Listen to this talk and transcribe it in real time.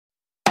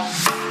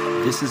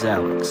This is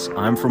Alex.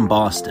 I'm from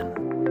Boston.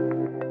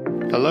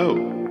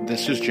 Hello,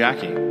 this is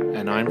Jackie,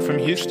 and I'm from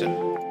Houston.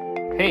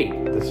 Hey,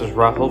 this is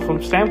Rahul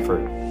from Stamford.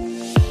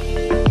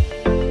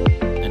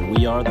 And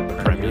we are the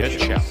Premier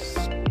Chels.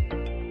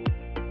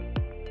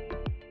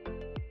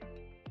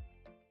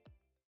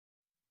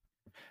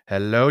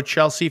 Hello,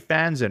 Chelsea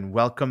fans, and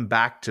welcome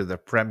back to the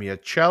Premier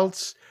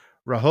Chels.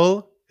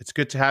 Rahul, it's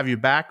good to have you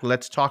back.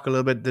 Let's talk a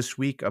little bit this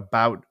week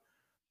about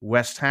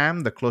West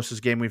Ham, the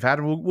closest game we've had.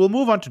 We'll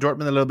move on to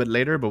Dortmund a little bit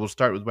later, but we'll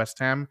start with West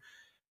Ham.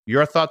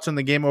 Your thoughts on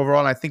the game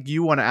overall? I think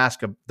you want to ask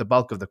the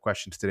bulk of the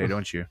questions today,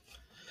 don't you?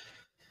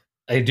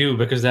 I do,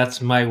 because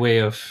that's my way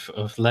of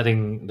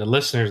letting the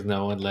listeners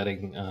know and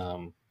letting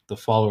the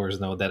followers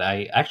know that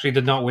I actually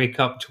did not wake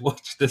up to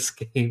watch this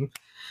game.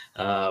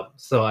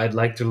 So I'd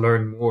like to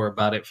learn more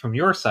about it from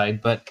your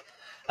side. But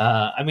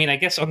I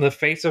guess on the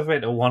face of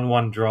it, a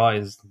 1-1 draw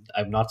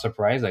I'm not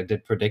surprised. I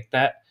did predict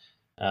that.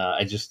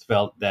 I just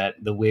felt that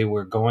the way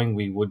we're going,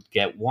 we would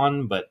get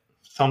one, but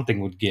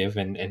something would give,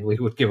 and we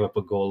would give up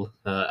a goal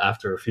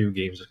after a few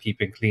games of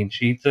keeping clean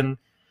sheets. And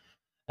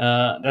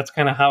that's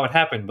kind of how it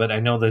happened. But I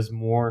know there's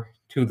more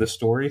to the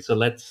story. So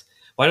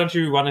why don't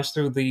you run us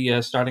through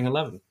the starting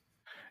 11?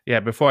 Yeah,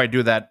 before I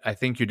do that, I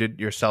think you did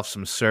yourself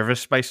some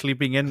service by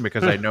sleeping in,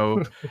 because I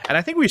know, and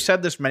I think we've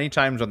said this many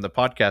times on the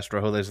podcast,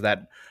 Rahul, is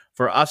that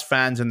for us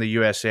fans in the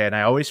USA, and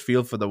I always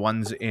feel for the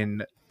ones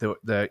in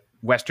the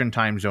Western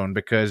time zone,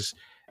 because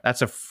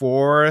that's a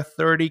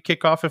 4:30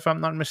 kickoff, if I'm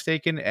not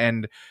mistaken.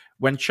 And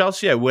when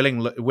Chelsea are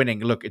winning,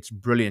 look, it's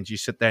brilliant. You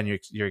sit there and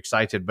you're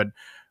excited. But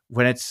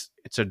when it's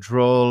a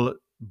droll,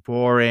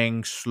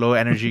 boring, slow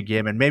energy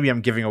game, and maybe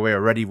I'm giving away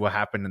already what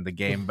happened in the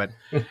game, but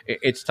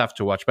it's tough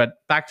to watch. But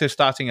back to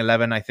starting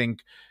 11, I think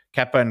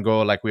Kepa and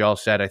goal, like we all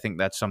said, I think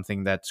that's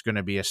something that's going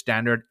to be a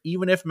standard,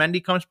 even if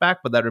Mendy comes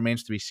back, but that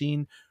remains to be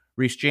seen.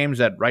 Reece James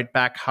at right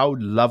back, how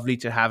lovely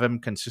to have him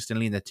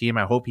consistently in the team.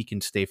 I hope he can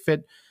stay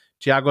fit.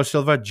 Thiago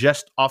Silva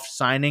just off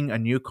signing a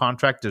new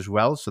contract as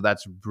well, so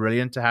that's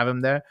brilliant to have him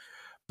there.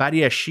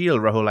 Badiashile,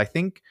 Rahul, I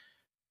think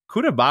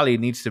Koulibaly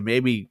needs to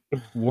maybe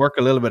work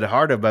a little bit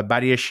harder, but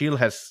Badiashile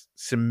has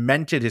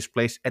cemented his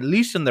place, at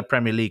least in the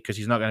Premier League, because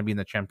he's not going to be in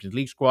the Champions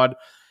League squad.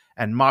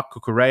 And Marc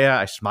Cucurella,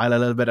 I smile a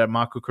little bit at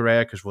Marc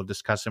Cucurella because we'll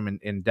discuss him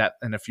in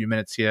depth in a few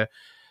minutes here.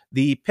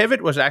 The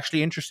pivot was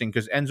actually interesting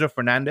because Enzo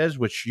Fernandez,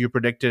 which you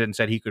predicted and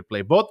said he could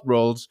play both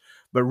roles,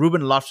 but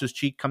Ruben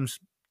Loftus-Cheek comes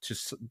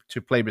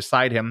to play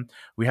beside him.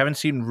 We haven't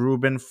seen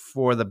Ruben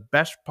for the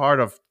best part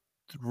of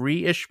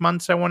 3-ish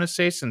months, I want to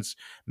say, since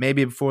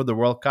maybe before the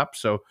World Cup.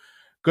 So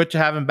good to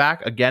have him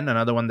back. Again,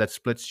 another one that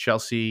splits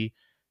Chelsea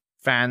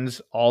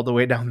fans all the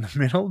way down the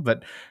middle.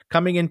 But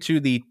coming into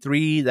the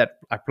three that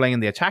are playing in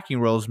the attacking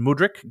roles,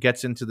 Mudryk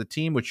gets into the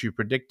team, which you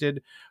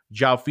predicted.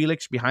 João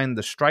Felix behind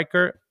the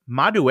striker.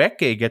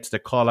 Madueke gets the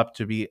call up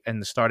to be in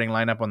the starting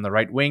lineup on the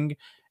right wing.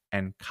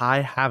 And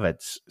Kai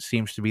Havertz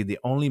seems to be the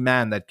only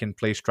man that can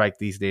play strike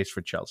these days for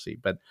Chelsea.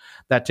 But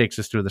that takes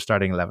us through the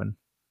starting 11.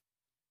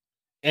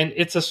 And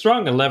it's a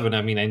strong 11.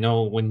 I mean, I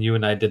know when you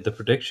and I did the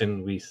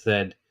prediction, we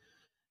said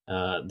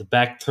the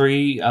back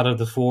three out of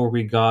the four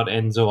we got.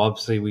 Enzo,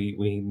 obviously,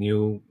 we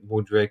knew.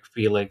 Mudryk,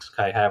 Felix,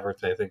 Kai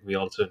Havertz, I think we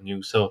also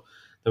knew. So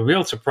the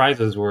real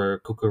surprises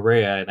were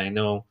Cucurella, and I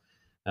know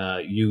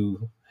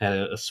you had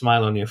a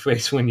smile on your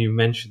face when you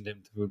mentioned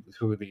him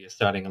through the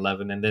starting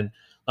 11. And then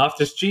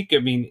Loftus-Cheek, I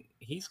mean,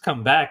 he's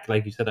come back,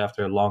 like you said,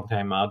 after a long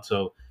time out.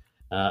 So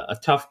a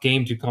tough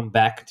game to come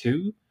back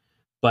to,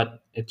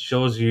 but it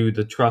shows you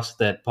the trust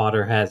that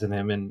Potter has in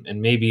him,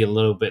 and maybe a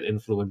little bit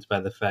influenced by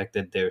the fact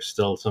that there's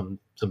still some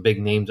big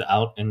names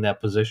out in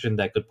that position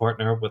that could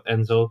partner up with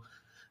Enzo.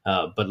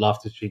 But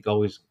Loftus-Cheek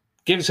always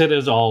gives it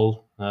his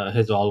all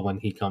when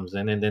he comes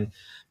in. And then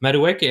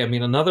Madueke, I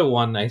mean, another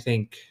one, I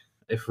think,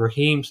 if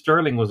Raheem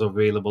Sterling was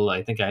available,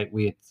 I think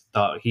we had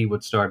thought he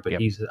would start, but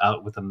he's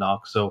out with a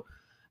knock. So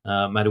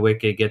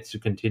Madueke gets to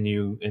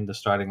continue in the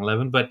starting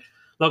 11. But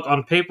look,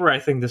 on paper, I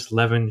think this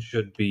 11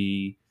 should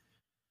be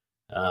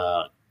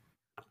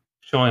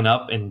showing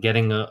up and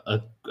getting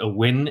a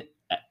win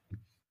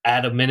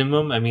at a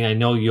minimum. I mean, I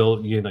know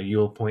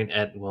you'll point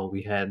at, well,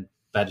 we had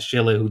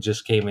Badiashile, who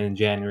just came in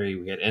January.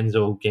 We had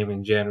Enzo, who came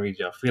in January.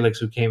 João Felix,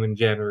 who came in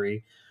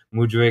January.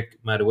 Mudryk,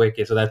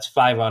 Madueke. So that's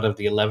 5 out of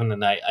the 11,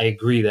 and I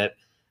agree that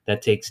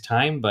takes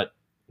time. But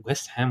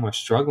West Ham are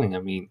struggling. I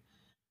mean,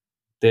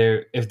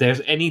 if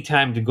there's any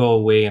time to go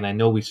away, and I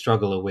know we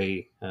struggle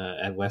away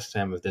at West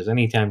Ham, if there's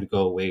any time to go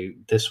away,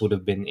 this would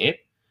have been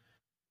it.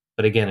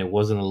 But again, it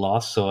wasn't a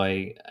loss, so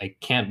I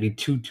can't be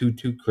too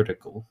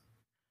critical.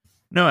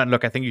 No, and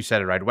look, I think you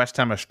said it right. West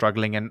Ham are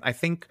struggling, and I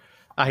think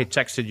I had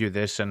texted you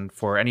this, and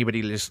for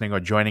anybody listening or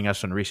joining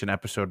us on a recent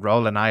episode,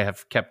 Raul and I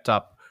have kept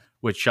up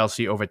with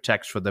Chelsea over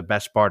text for the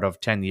best part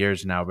of 10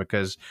 years now,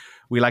 because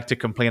we like to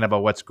complain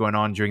about what's going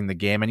on during the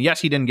game. And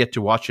yes, he didn't get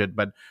to watch it,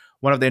 but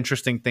one of the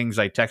interesting things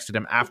I texted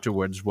him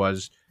afterwards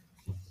was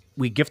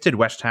we gifted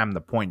West Ham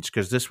the points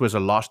because this was a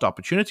lost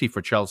opportunity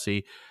for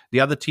Chelsea.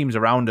 The other teams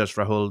around us,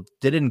 Rahul,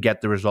 didn't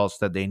get the results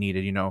that they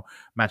needed. You know,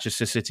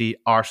 Manchester City,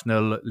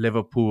 Arsenal,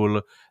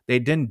 Liverpool, they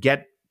didn't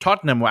get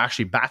Tottenham were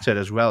actually battered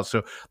as well.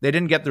 So they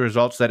didn't get the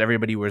results that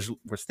everybody was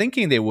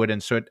thinking they would.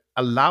 And so it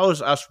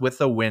allows us with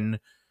a win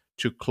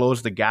to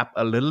close the gap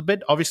a little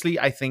bit. Obviously,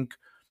 I think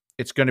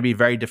it's going to be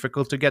very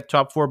difficult to get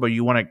top 4, but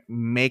you want to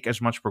make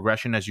as much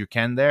progression as you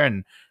can there.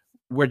 And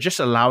we're just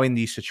allowing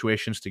these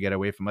situations to get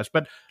away from us.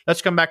 But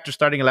let's come back to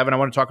starting 11. I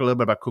want to talk a little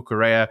bit about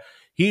Cucurella.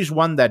 He's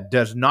one that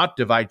does not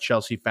divide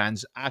Chelsea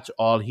fans at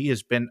all. He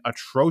has been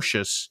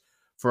atrocious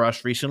for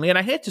us recently. And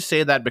I hate to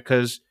say that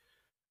because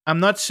I'm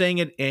not saying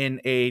it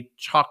in a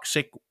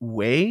toxic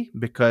way,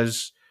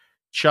 because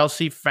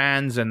Chelsea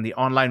fans and the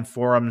online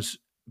forums,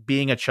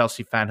 being a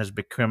Chelsea fan has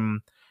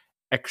become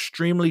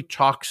extremely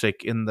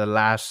toxic in the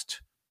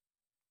last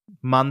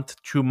month,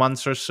 2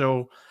 months or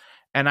so.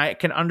 And I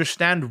can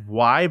understand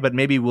why, but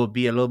maybe we'll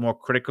be a little more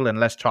critical and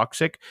less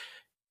toxic.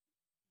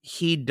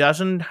 He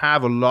doesn't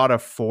have a lot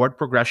of forward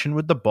progression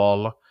with the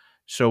ball,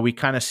 so we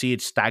kind of see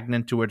it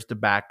stagnant towards the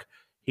back.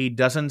 He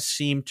doesn't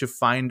seem to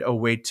find a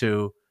way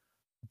to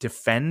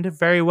defend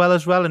very well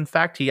as well. In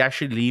fact, he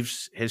actually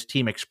leaves his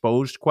team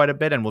exposed quite a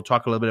bit, and we'll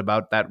talk a little bit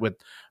about that with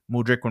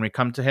Mudryk when we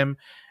come to him.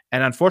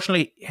 And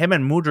unfortunately, him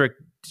and Mudryk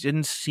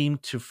didn't seem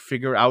to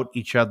figure out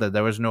each other.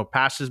 There was no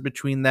passes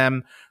between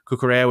them.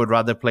 Cucurella would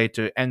rather play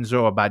to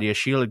Enzo or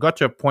Badiashile. It got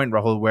to a point,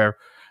 Rahul, where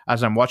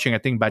as I'm watching, I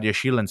think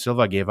Badiashile and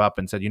Silva gave up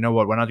and said, you know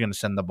what, we're not going to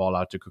send the ball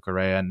out to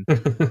Cucurella,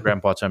 and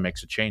Graham Potter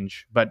makes a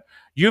change. But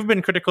you've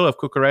been critical of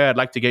Cucurella. I'd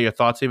like to get your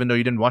thoughts, even though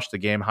you didn't watch the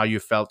game, how you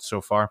felt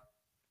so far.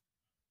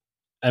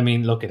 I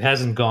mean, look, it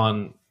hasn't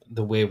gone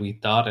the way we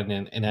thought,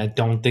 and I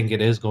don't think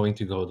it is going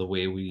to go the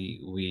way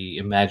we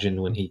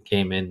imagined when he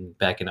came in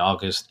back in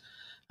August.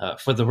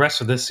 For the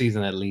rest of this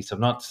season, at least, I'm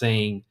not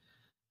saying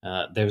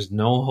there's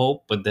no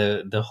hope, but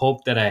the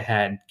hope that I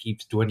had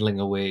keeps dwindling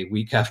away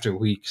week after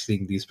week,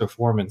 seeing these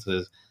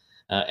performances.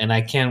 And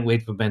I can't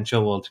wait for Ben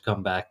Chilwell to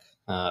come back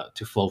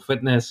to full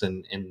fitness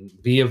and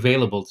be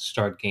available to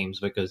start games,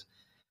 because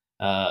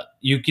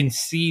you can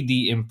see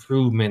the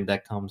improvement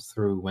that comes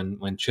through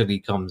when Chile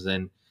comes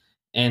in.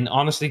 And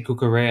honestly,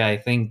 Cucurella, I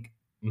think,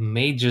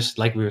 may just,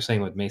 like we were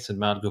saying with Mason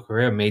Mount,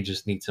 Cucurella may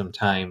just need some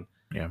time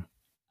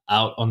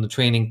out on the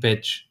training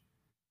pitch,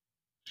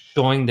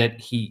 showing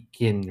that he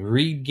can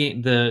read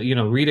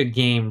a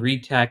game,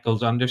 read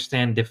tackles,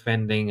 understand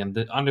defending, and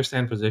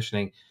understand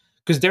positioning.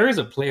 Because there is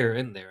a player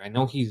in there. I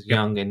know he's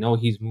young. I know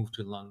he's moved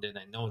to London.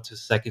 I know it's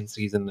his second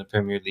season in the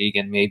Premier League,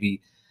 and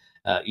maybe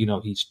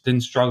he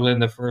didn't struggle in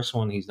the first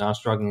one. He's now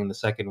struggling in the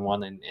second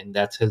one, and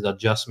that's his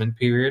adjustment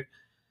period.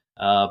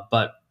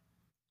 But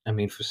I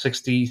mean, for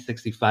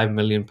 65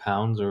 million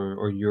pounds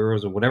or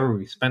euros or whatever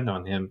we spend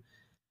on him,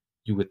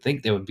 you would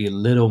think there would be a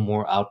little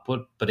more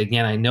output. But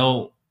again, I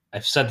know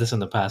I've said this in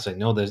the past. I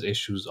know there's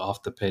issues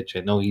off the pitch. I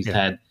know he's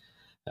had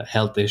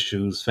health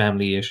issues,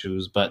 family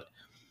issues, but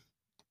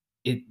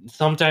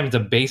sometimes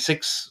the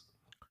basics,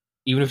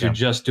 even if you're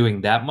just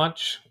doing that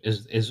much,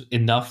 is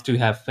enough to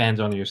have fans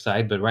on your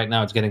side. But right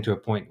now it's getting to a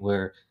point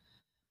where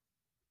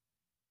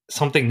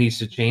something needs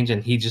to change,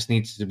 and he just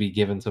needs to be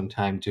given some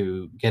time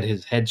to get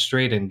his head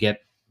straight and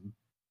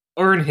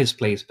earn his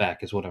place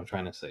back, is what I'm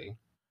trying to say.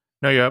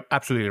 No, you're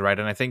absolutely right.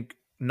 And I think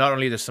not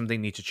only does something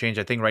need to change,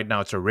 I think right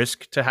now it's a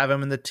risk to have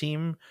him in the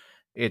team.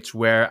 It's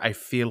where I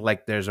feel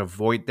like there's a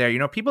void there. You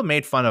know, people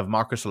made fun of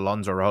Marcos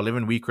Alonso, Raul.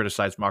 Even we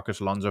criticized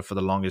Marcos Alonso for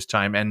the longest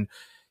time. And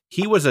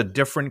he was a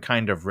different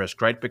kind of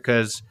risk, right?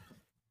 Because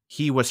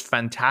he was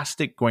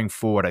fantastic going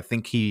forward. I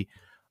think he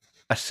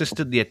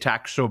assisted the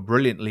attack so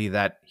brilliantly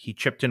that he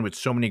chipped in with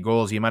so many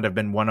goals. He might have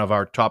been one of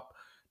our top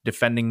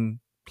defending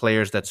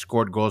players that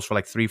scored goals for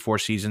like 3-4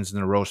 seasons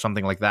in a row,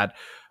 something like that.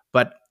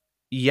 But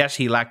yes,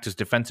 he lacked us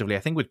defensively.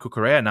 I think with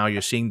Cucurella now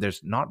you're seeing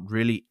there's not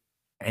really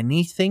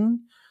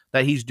anything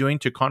that he's doing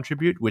to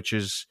contribute, which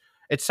is,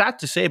 it's sad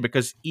to say,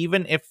 because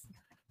even if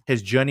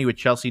his journey with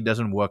Chelsea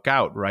doesn't work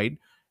out, right,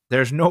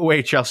 there's no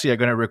way Chelsea are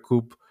going to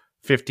recoup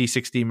 50,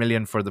 60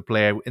 million for the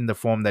player in the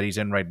form that he's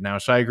in right now.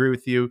 So I agree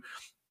with you.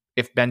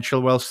 If Ben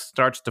Chilwell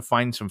starts to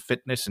find some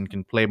fitness and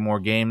can play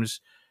more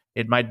games,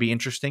 it might be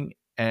interesting.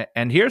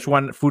 And here's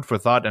one food for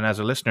thought. And as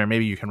a listener,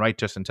 maybe you can write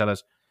to us and tell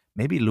us,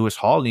 maybe Lewis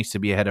Hall needs to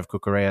be ahead of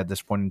Cucurella at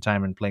this point in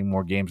time and playing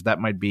more games. That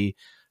might be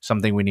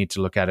something we need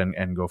to look at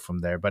and go from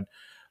there. But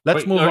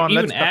let's move on.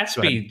 Even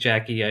Aspie,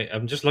 Jackie,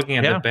 I'm just looking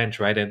at the bench,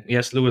 right? And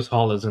yes, Lewis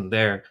Hall isn't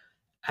there.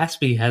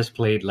 Aspie has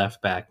played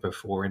left back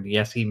before. And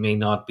yes, he may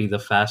not be the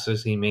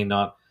fastest. He may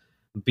not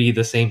be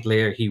the same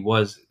player he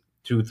was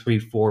 2, 3,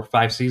 4,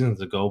 5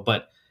 seasons ago,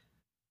 but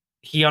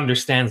he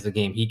understands the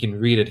game. He can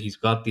read it. He's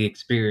got the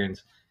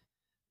experience.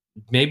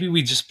 Maybe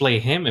we just play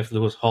him if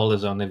Lewis Hall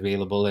is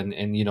unavailable and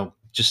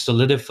just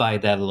solidify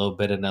that a little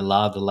bit and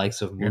allow the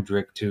likes of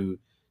Mudryk to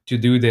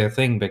do their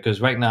thing,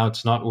 because right now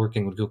it's not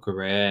working with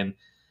Cucurella,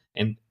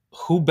 and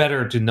who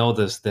better to know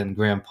this than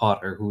Graham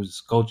Potter, who's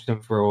coached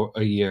him for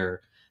a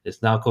year,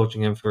 is now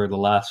coaching him for the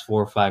last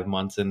 4 or 5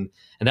 months, and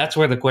that's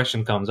where the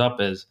question comes up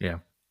is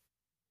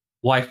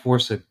why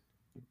force it?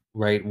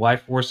 Right? Why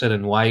force it,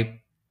 and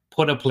why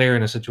put a player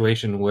in a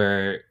situation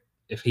where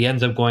if he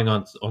ends up going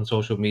on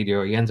social media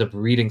or he ends up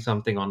reading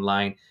something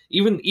online,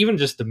 even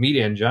just the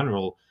media in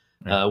general,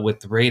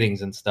 with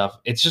ratings and stuff.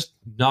 It's just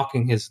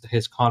knocking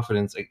his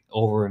confidence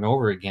over and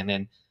over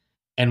again.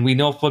 And we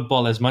know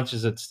football, as much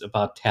as it's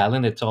about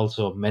talent, it's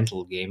also a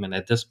mental game. And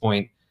at this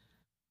point,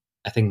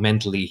 I think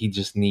mentally he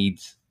just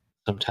needs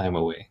some time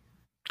away.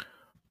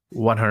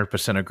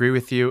 100% agree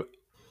with you.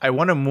 I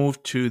want to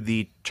move to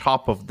the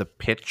top of the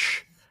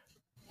pitch.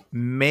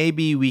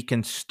 Maybe we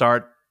can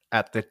start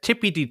at the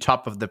tippity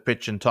top of the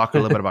pitch and talk a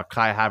little bit about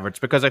Kai Havertz,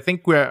 because I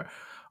think we're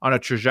on a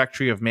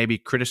trajectory of maybe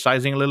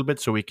criticizing a little bit,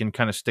 so we can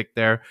kind of stick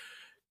there.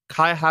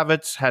 Kai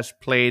Havertz has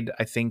played,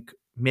 I think,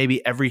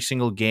 maybe every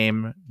single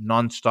game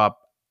nonstop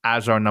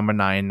as our number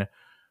 9.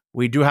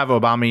 We do have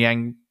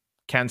Aubameyang,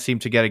 can't seem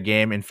to get a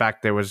game. In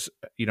fact, there was,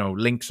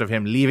 links of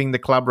him leaving the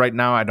club right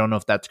now. I don't know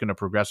if that's going to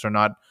progress or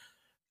not.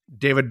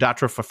 David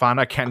Datra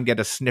Fofana can get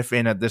a sniff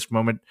in at this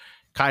moment.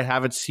 Kai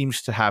Havertz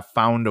seems to have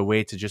found a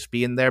way to just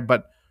be in there.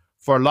 But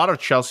for a lot of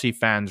Chelsea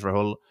fans,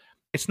 Rahul,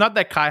 it's not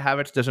that Kai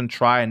Havertz doesn't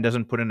try and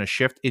doesn't put in a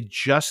shift. It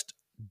just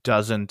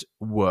doesn't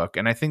work.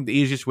 And I think the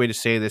easiest way to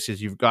say this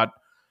is you've got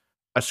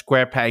a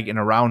square peg in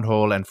a round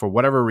hole, and for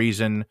whatever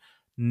reason,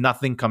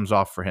 nothing comes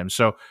off for him.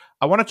 So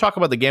I want to talk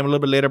about the game a little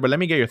bit later, but let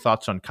me get your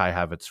thoughts on Kai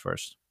Havertz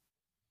first.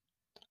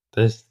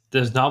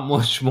 There's not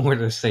much more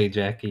to say,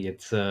 Jackie.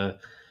 It's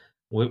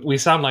we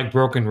sound like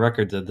broken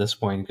records at this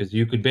point, because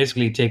you could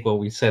basically take what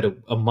we said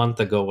a month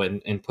ago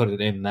and put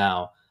it in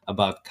now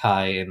about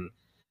Kai, and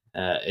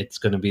it's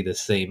going to be the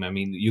same. I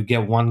mean, you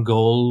get one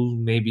goal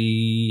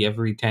maybe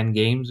every 10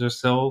 games or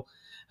so,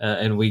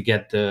 and we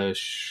get the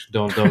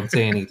don't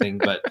say anything.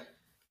 But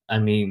I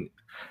mean,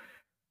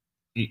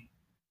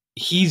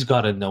 he's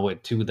got to know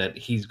it too, that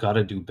he's got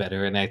to do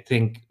better. And I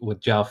think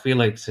with João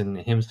Felix and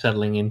him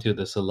settling into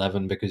this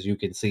 11, because you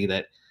can see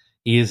that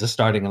he is a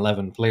starting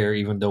 11 player,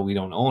 even though we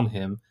don't own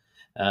him.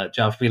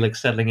 João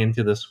Felix settling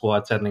into the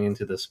squad, settling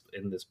into this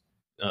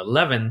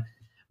 11,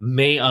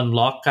 may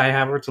unlock Kai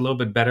Havertz a little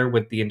bit better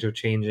with the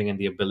interchanging and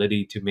the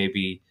ability to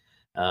maybe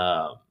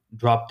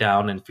drop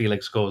down and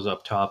Felix goes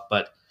up top.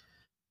 But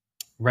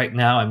right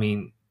now, I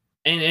mean,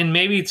 and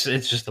maybe it's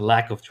just a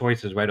lack of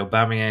choices, right?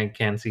 Aubameyang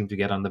can't seem to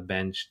get on the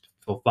bench.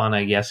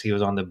 Fofana, yes, he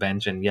was on the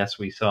bench, and yes,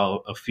 we saw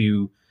a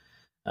few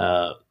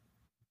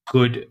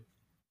good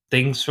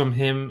things from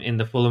him in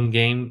the Fulham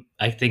game.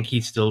 I think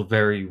he's still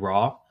very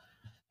raw,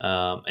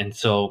 and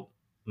so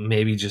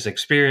maybe just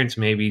experience,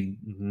 maybe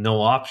no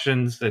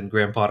options, and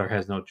Graham Potter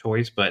has no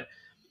choice. But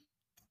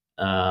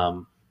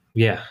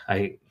yeah,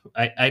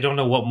 I don't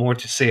know what more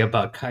to say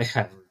about Kai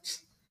Havertz.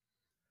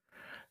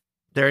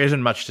 There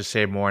isn't much to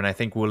say more, and I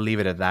think we'll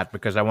leave it at that,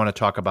 because I want to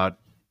talk about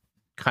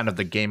kind of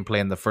the gameplay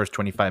in the first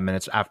 25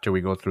 minutes after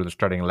we go through the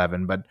starting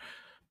 11. But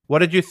what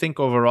did you think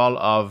overall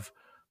of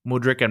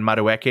Mudryk and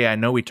Madueke? I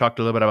know we talked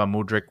a little bit about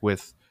Mudryk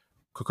with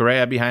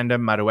Cucurella behind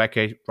him,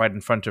 Madueke right in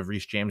front of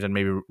Reece James, and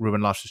maybe Ruben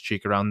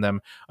Loftus-Cheek around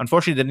them.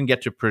 Unfortunately, didn't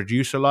get to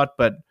produce a lot,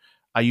 but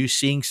are you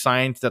seeing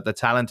signs that the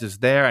talent is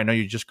there? I know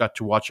you just got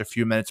to watch a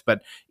few minutes,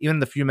 but even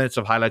the few minutes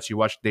of highlights you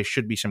watched, there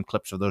should be some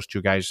clips of those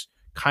two guys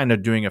kind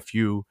of doing a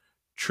few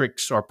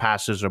tricks or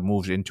passes or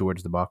moves in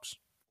towards the box.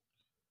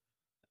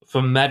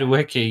 From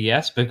Madueke,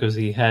 yes, because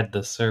he had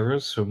the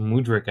service. From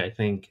Mudryk, I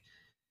think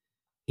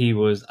he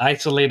was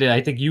isolated.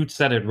 I think you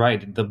said it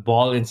right. The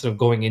ball, instead of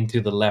going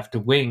into the left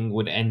wing,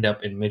 would end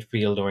up in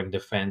midfield or in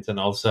defense. And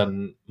all of a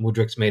sudden,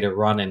 Mudryk's made a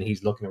run, and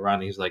he's looking around.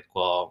 And he's like,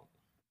 well,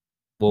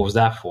 what was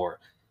that for?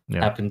 Yeah.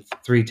 Happened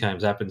 3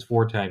 times, happens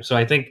 4 times. So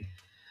I think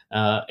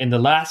in the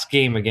last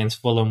game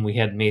against Fulham, we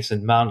had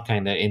Mason Mount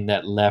kind of in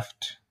that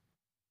left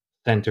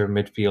center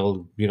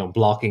midfield,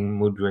 blocking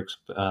Mudryk's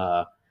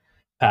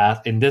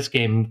path. In this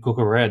game,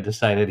 Cucurella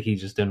decided he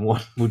just didn't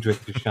want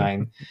Mudryk to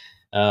shine.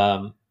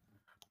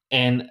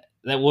 And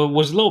that what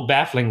was a little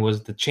baffling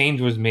was the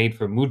change was made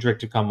for Mudryk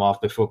to come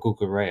off before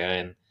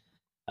Cucurella.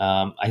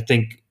 And I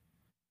think,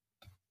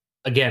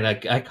 again,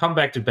 I come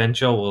back to Ben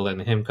Chilwell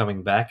and him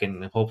coming back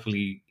and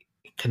hopefully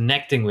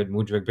connecting with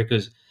Mudryk,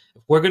 because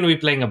if we're going to be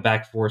playing a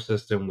back 4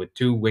 system with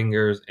 2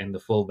 wingers and the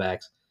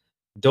fullbacks,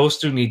 those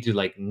two need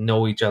to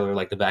know each other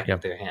like the back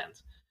of their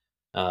hands.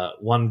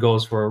 One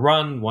goes for a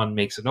run, one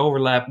makes an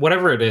overlap,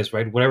 whatever it is,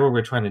 right? Whatever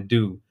we're trying to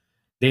do,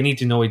 they need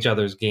to know each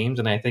other's games.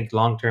 And I think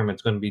long term,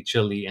 it's going to be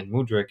Chile and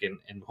Mudryk,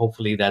 and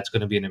hopefully that's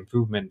going to be an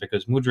improvement,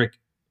 because Mudryk,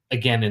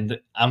 again,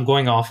 I'm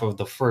going off of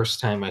the first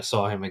time I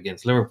saw him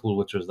against Liverpool,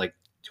 which was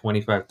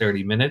 25,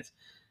 30 minutes.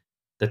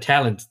 The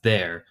talent's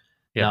there.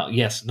 Yeah. Now,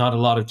 yes, not a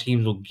lot of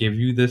teams will give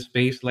you this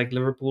space like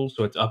Liverpool,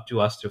 so it's up to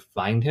us to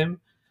find him.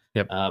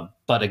 Yep.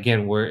 But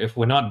again, if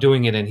we're not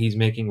doing it and he's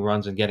making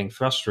runs and getting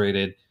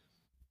frustrated,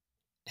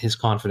 his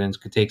confidence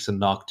could take some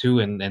knock too,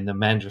 and the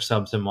manager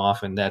subs him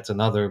off, and that's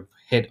another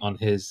hit on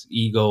his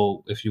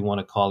ego, if you want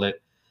to call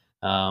it,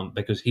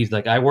 because he's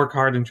like, I work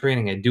hard in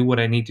training, I do what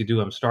I need to do,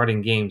 I'm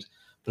starting games,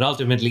 but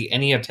ultimately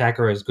any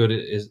attacker is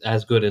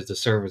as good as the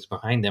service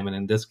behind them, and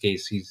in this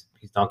case, he's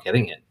not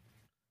getting it.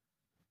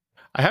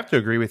 I have to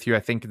agree with you. I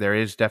think there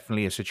is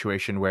definitely a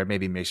situation where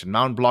maybe Mason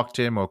Mount blocked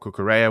him, or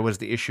Cucurella was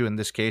the issue in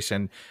this case,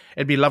 and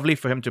it'd be lovely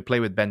for him to play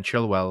with Ben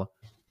Chilwell.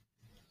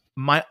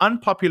 My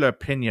unpopular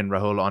opinion,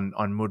 Rahul,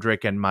 on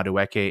Mudryk and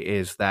Madueke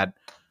is that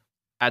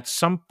at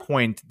some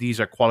point, these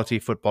are quality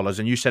footballers.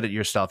 And you said it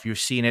yourself. You've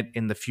seen it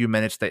in the few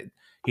minutes that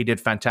he did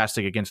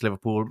fantastic against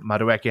Liverpool.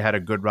 Madueke had a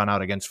good run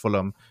out against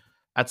Fulham.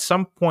 At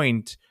some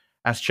point,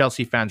 as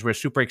Chelsea fans, we're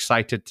super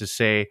excited to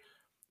say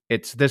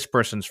it's this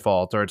person's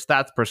fault or it's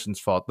that person's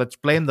fault. Let's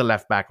blame the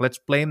left back. Let's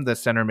blame the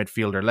center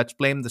midfielder. Let's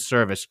blame the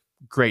service.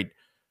 Great.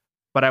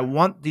 But I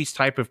want these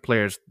type of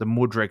players, the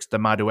Mudryks, the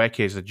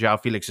Maduekes, the João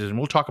Felixes, and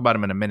we'll talk about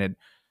them in a minute,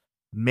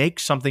 make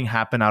something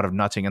happen out of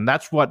nothing. And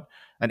that's what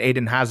an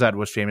Eden Hazard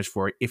was famous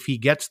for. If he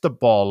gets the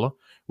ball,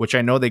 which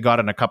I know they got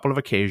on a couple of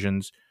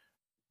occasions,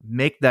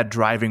 make that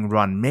driving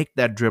run, make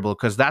that dribble,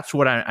 because that's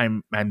what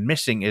I'm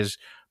missing is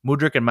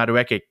Mudryk and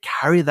Madueke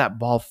carry that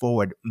ball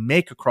forward,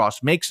 make a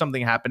cross, make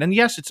something happen. And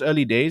yes, it's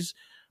early days,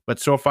 but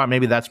so far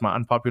maybe that's my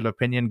unpopular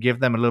opinion. Give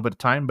them a little bit of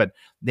time, but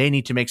they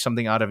need to make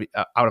something out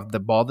of the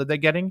ball that they're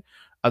getting.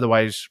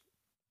 Otherwise,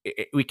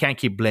 we can't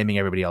keep blaming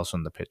everybody else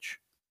on the pitch.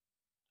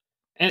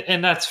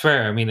 And that's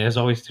fair. I mean, there's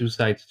always two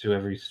sides to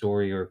every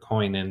story or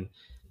coin. And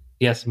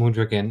yes,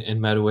 Mudryk and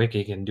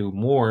Madueke can do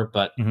more,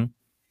 but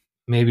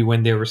maybe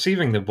when they're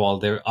receiving the ball,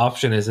 their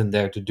option isn't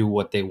there to do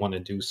what they want to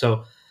do.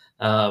 So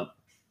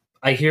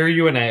I hear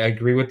you and I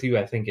agree with you.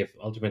 I think if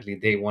ultimately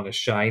they want to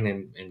shine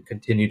and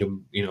continue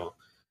to,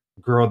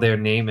 grow their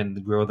name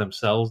and grow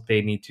themselves,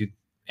 they need to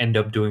end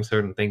up doing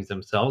certain things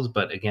themselves.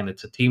 But again,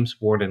 it's a team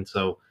sport. And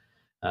so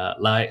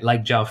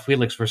like João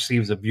Felix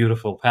receives a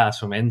beautiful pass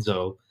from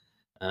Enzo,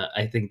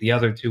 I think the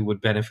other two would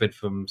benefit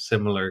from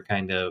similar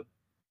kind of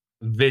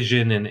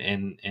vision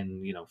and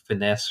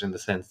finesse, in the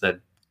sense that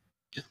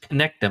just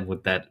connect them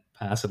with that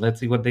pass and let's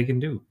see what they can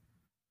do.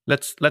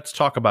 Let's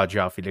talk about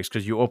João Felix,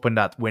 because you opened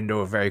that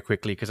window very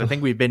quickly, because I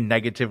think we've been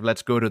negative.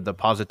 Let's go to the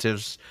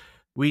positives.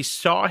 We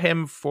saw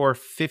him for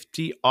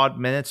 50 odd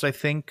minutes, I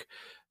think,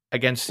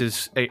 in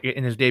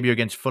his debut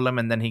against Fulham,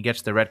 and then he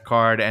gets the red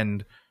card.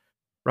 And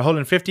Rahul,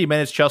 in 50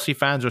 minutes, Chelsea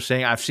fans are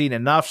saying, I've seen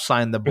enough,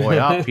 sign the boy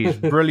up. He's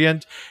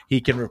brilliant.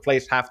 He can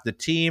replace half the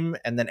team.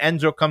 And then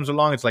Enzo comes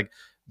along. It's like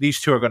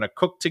these two are going to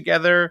cook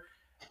together.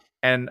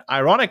 And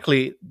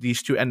ironically,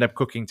 these two end up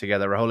cooking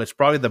together, Rahul. It's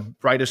probably the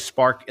brightest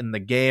spark in the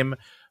game.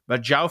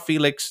 But João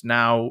Felix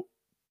now,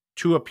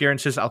 2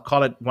 appearances, I'll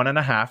call it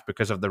 1.5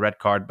 because of the red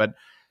card. But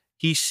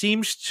he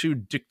seems to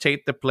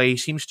dictate the play. He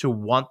seems to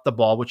want the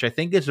ball, which I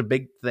think is a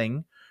big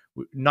thing.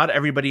 Not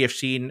everybody I've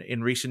seen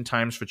in recent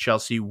times for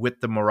Chelsea with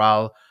the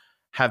morale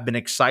have been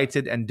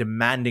excited and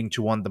demanding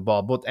to want the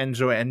ball. Both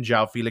Enzo and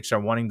João Felix are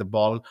wanting the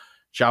ball.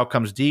 João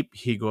comes deep.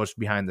 He goes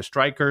behind the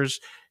strikers.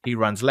 He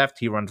runs left.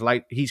 He runs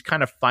right. He's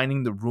kind of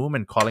finding the room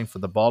and calling for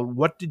the ball.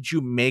 What did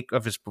you make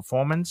of his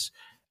performance?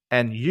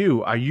 And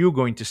are you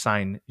going to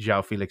sign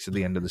João Felix at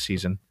the end of the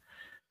season?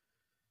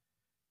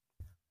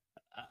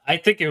 I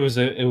think it was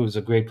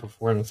a great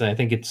performance. And I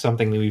think it's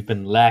something that we've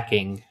been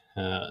lacking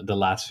the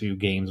last few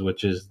games,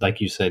 which is, like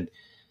you said,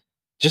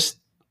 just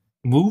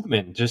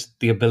movement, just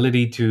the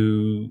ability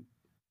to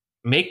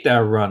make that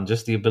run,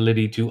 just the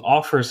ability to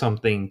offer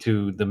something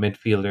to the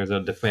midfielders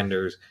or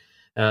defenders.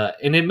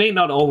 And it may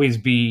not always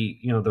be,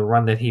 the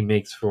run that he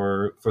makes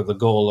for the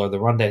goal or the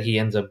run that he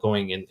ends up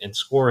going and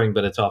scoring,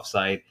 but it's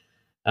offside.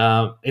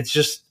 It's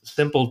just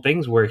simple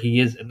things where he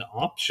is an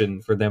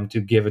option for them to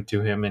give it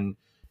to him, and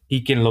he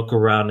can look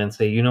around and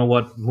say, you know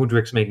what,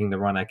 Mudryk's making the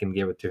run, I can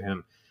give it to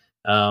him.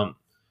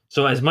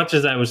 So as much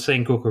as I was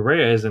saying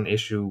Cucurella is an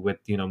issue with,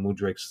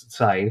 Mudryk's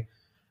side,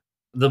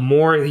 the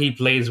more he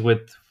plays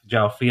with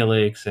João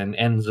Felix and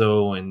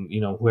Enzo and,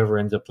 whoever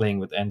ends up playing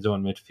with Enzo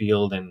in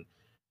midfield and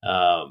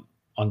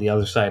on the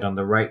other side, on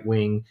the right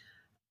wing,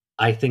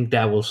 I think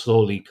that will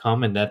slowly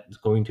come, and that's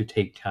going to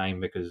take time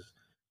because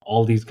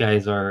all these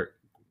guys are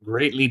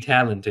greatly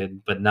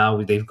talented, but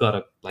now they've got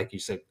to, like you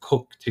said,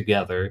 cook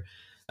together.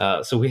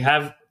 So we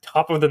have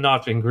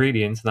top-of-the-notch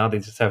ingredients. Now they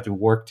just have to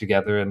work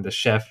together, and the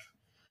chef,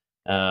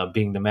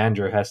 being the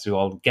manager, has to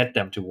all get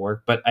them to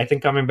work. But I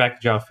think coming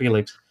back to João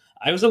Felix,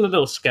 I was a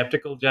little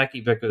skeptical,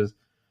 Jackie, because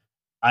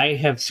I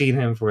have seen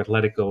him for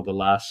Atletico the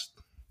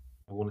last,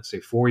 I want to say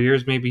 4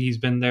 years maybe he's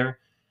been there.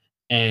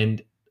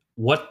 And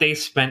what they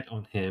spent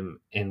on him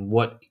and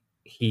what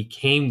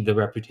the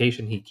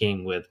reputation he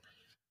came with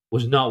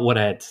was not what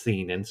I had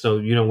seen. And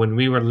so, when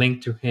we were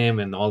linked to him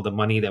and all the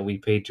money that we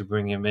paid to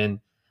bring him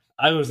in,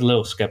 I was a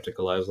little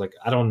skeptical. I was like,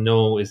 I don't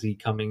know, is he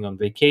coming on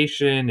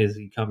vacation? Is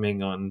he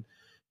coming on,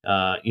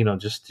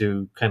 just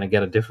to kind of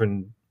get a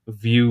different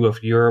view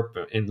of Europe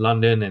in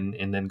London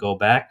and then go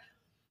back?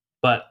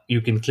 But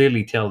you can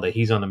clearly tell that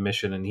he's on a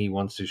mission and he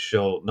wants to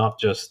show not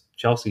just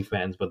Chelsea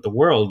fans, but the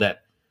world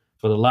that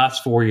for the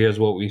last 4 years,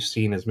 what we've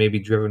seen is maybe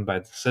driven by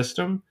the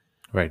system,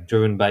 right?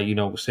 Driven by,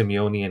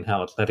 Simeone and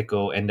how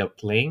Atletico end up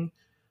playing.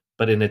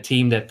 But in a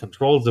team that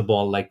controls the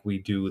ball like we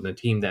do, in a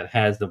team that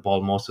has the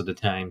ball most of the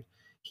time,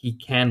 he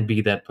can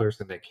be that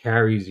person that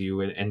carries you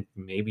and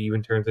maybe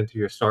even turns into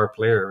your star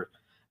player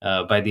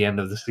by the end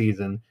of the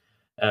season,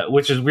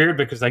 which is weird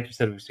because, like you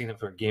said, we've seen him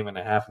for a game and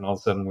a half, and all of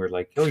a sudden we're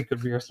like, oh, he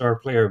could be our star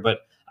player. But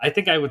I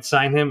think I would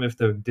sign him if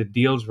the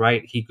deal's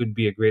right. He could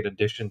be a great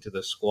addition to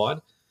the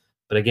squad.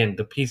 But again,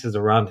 the pieces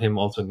around him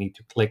also need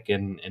to click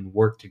and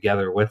work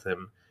together with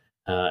him.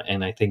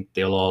 and I think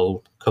they'll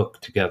all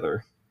cook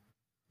together.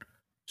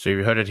 So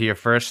you heard it here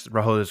first.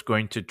 Rahul is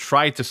going to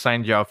try to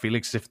sign Joao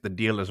Felix if the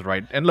deal is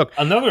right. And look,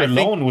 Another I think,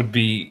 loan would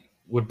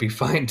be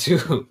fine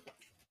too.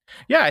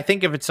 yeah, I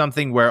think if it's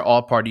something where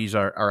all parties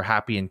are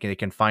happy and they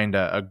can find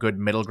a good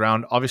middle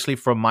ground. Obviously,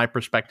 from my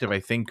perspective, I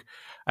think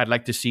I'd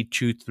like to see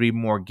 2-3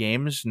 more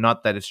games.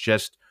 Not that it's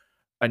just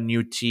a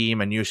new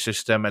team, a new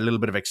system, a little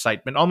bit of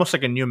excitement, almost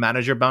like a new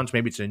manager bounce.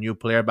 Maybe it's a new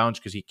player bounce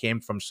because he came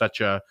from such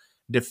a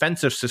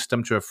defensive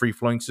system to a free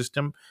flowing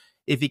system.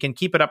 If he can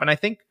keep it up, and I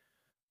think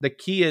the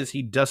key is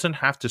he doesn't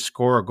have to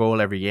score a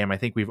goal every game. I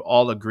think we've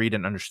all agreed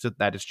and understood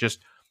that. It's just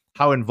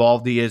how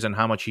involved he is and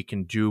how much he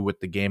can do with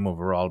the game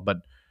overall. But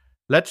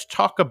let's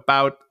talk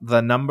about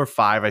the number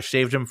 5. I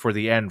saved him for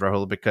the end,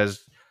 Rahul,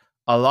 because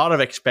a lot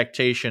of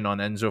expectation on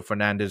Enzo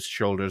Fernandez's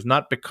shoulders,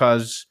 not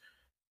because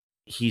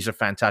he's a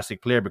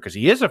fantastic player, because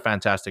he is a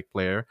fantastic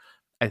player.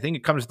 I think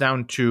it comes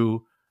down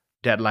to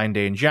deadline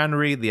day in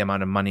January, the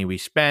amount of money we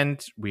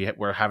spent.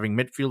 We're having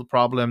midfield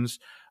problems.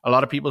 A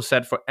lot of people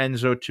said for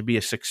Enzo to be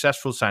a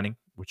successful signing,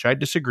 which I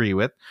disagree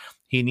with,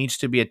 he needs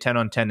to be a 10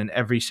 on 10 in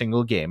every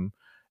single game.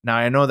 Now,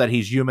 I know that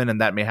he's human and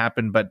that may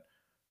happen, but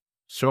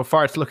so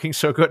far it's looking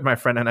so good, my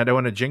friend, and I don't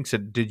want to jinx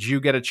it. Did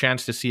you get a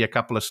chance to see a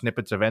couple of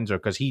snippets of Enzo?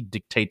 Because he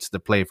dictates the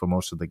play for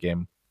most of the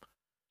game.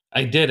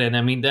 I did, and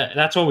I mean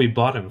that's what we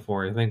bought him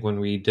for. I think when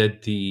we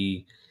did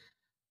the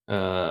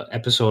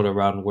episode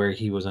around where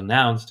he was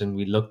announced, and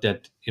we looked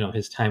at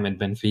his time at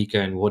Benfica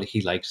and what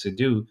he likes to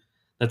do.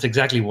 That's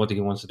exactly what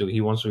he wants to do. He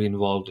wants to be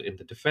involved in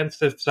the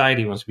defensive side.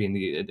 He wants to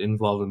be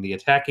involved in the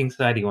attacking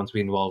side. He wants to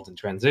be involved in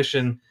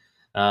transition,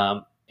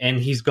 and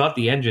he's got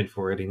the engine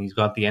for it, and he's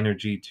got the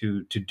energy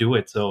to do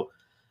it. So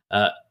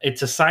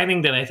it's a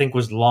signing that I think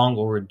was long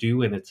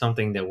overdue, and it's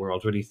something that we're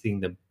already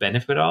seeing the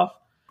benefit of.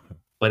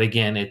 But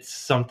again, it's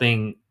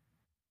something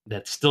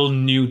that's still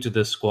new to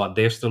the squad.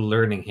 They're still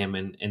learning him,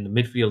 and the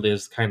midfield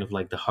is kind of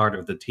like the heart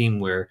of the team,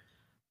 where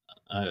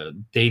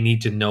they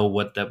need to know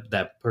what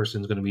that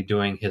person's going to be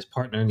doing. His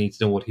partner needs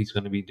to know what he's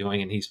going to be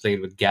doing, and he's played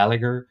with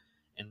Gallagher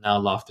and now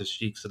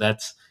Loftus-Cheek. So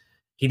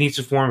he needs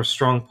to form a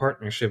strong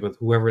partnership with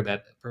whoever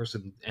that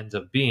person ends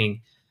up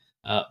being.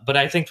 But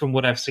I think from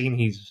what I've seen,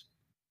 he's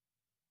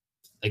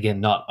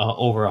again not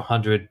over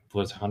 100,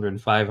 was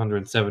 105,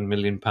 107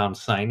 million pound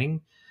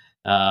signing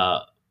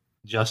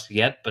just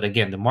yet. But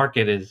again, the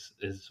market is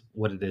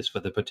what it is for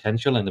the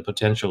potential, and the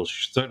potential is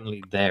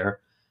certainly there.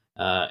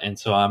 And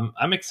so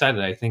I'm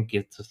excited. I think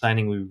it's a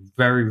signing we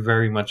very,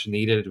 very much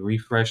needed to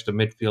refresh the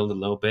midfield a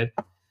little bit.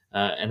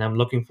 And I'm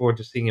looking forward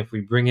to seeing if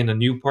we bring in a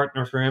new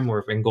partner for him, or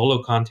if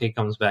N'Golo Kante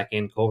comes back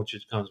in,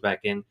 Kovacic comes back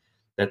in.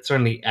 That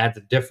certainly adds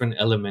a different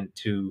element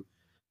to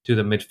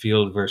the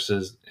midfield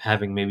versus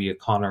having maybe a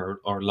Connor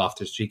or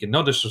Loftus-Cheek. And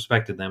no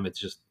disrespect to them, it's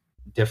just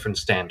different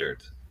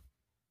standards.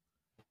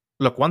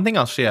 Look, one thing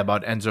I'll say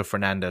about Enzo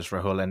Fernandez,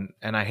 Rahul,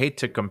 and I hate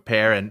to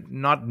compare and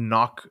not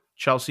knock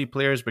Chelsea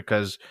players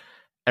because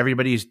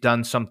everybody's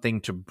done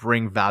something to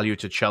bring value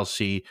to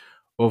Chelsea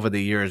over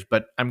the years,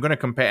 but I'm going to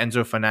compare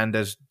Enzo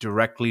Fernandez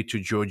directly to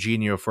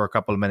Jorginho for a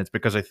couple of minutes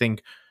because I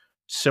think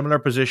similar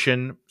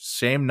position,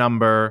 same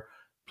number,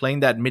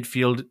 playing that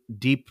midfield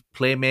deep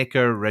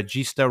playmaker,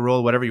 regista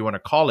role, whatever you want to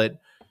call it.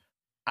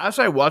 As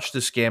I watched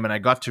this game and I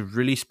got to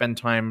really spend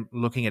time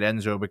looking at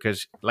Enzo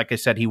because, like I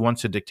said, he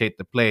wants to dictate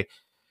the play.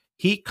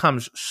 He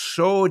comes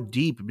so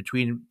deep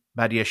between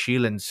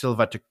Badiashile and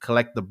Silva to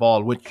collect the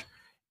ball, which,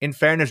 in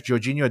fairness,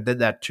 Jorginho did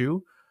that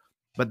too.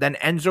 But then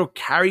Enzo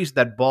carries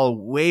that ball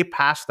way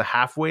past the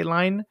halfway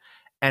line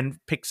and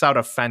picks out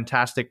a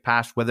fantastic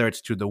pass, whether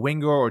it's to the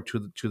winger or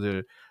to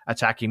the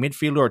attacking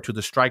midfielder or to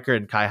the striker,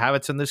 and Kai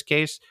Havertz in this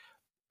case.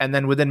 And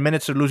then within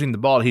minutes of losing the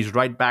ball, he's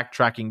right back,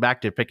 tracking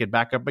back to pick it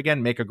back up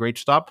again, make a great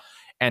stop,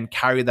 and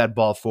carry that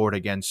ball forward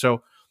again.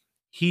 So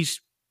he's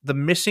the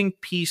missing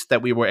piece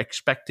that we were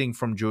expecting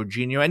from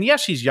Jorginho. And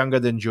yes, he's younger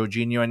than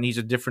Jorginho and he's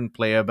a different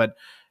player, but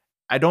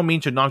I don't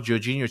mean to knock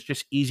Jorginho. It's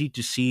just easy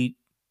to see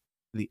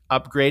the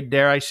upgrade,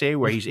 dare I say,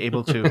 where he's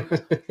able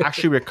to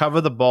actually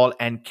recover the ball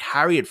and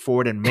carry it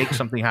forward and make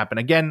something happen.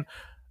 Again,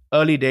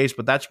 early days,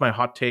 but that's my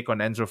hot take on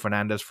Enzo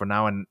Fernandez for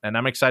now. And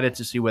I'm excited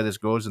to see where this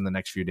goes in the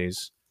next few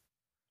days.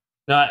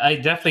 No, I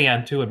definitely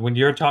am too. And when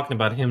you're talking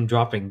about him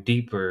dropping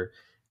deeper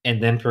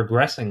and then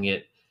progressing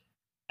it,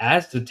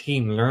 as the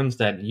team learns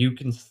that, you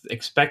can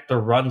expect the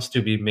runs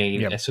to be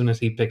made as soon as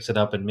he picks it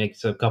up and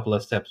makes a couple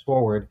of steps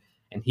forward,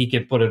 and he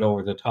can put it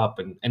over the top.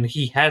 And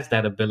he has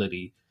that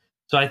ability.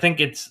 So I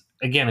think it's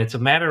a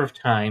matter of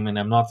time. And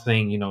I'm not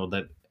saying,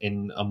 that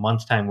in a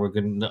month's time we're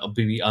going to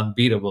be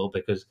unbeatable,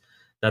 because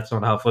that's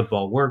not how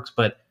football works.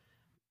 But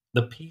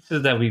the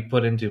pieces that we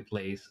put into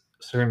place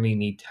certainly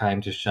need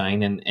time to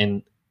shine.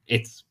 And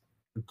it's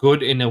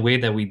good in a way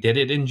that we did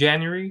it in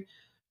January,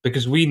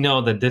 because we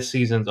know that this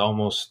season's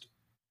almost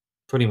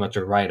pretty much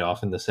a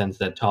write-off, in the sense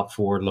that top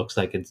 4 looks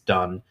like it's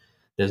done.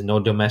 There's no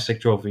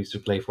domestic trophies to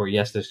play for.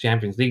 Yes, there's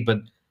Champions League, but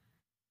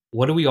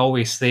what do we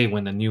always say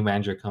when a new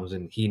manager comes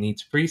in? He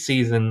needs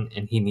preseason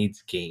and he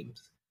needs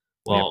games.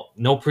 Well,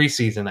 no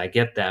preseason, I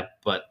get that,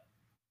 but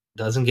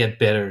doesn't get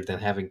better than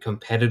having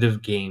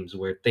competitive games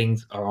where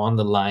things are on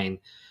the line.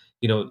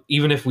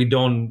 Even if we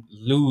don't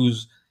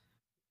lose,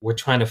 we're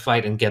trying to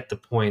fight and get the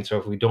points, or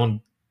if we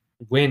don't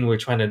win, we're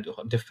trying to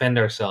defend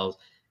ourselves.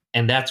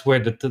 And that's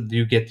where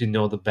you get to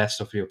know the best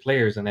of your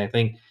players. And I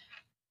think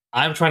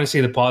I'm trying to see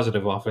the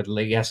positive of it.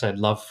 Like, yes, I'd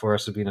love for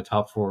us to be in a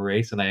top 4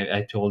 race, and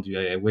I told you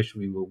I wish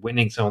we were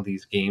winning some of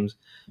these games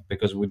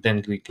because we'd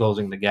then be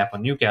closing the gap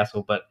on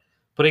Newcastle. But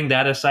putting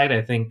that aside,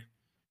 I think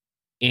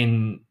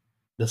in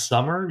the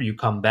summer you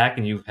come back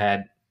and you've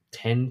had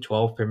 10,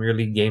 12 Premier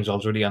League games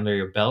already under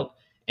your belt,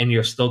 and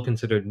you're still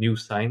considered new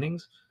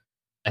signings.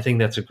 I think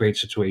that's a great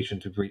situation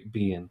to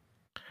be in.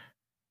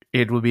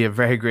 It will be a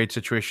very great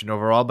situation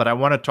overall, but I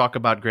want to talk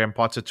about Graham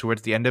Potter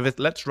towards the end of it.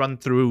 Let's run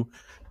through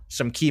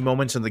some key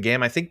moments in the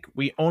game. I think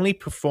we only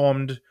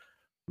performed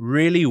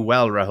really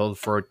well, Rahul,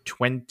 for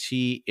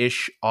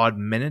 20-ish odd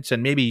minutes,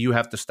 and maybe you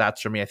have the stats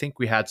for me. I think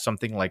we had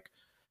something like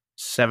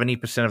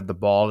 70% of the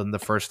ball in the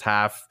first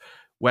half.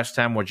 West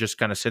Ham were just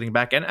kind of sitting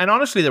back, and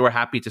honestly, they were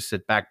happy to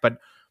sit back, but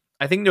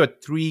I think there were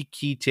 3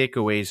 key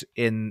takeaways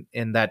in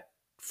that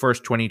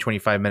first 20,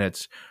 25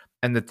 minutes,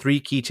 and the 3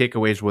 key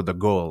takeaways were the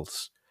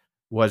goals.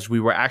 Was we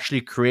were actually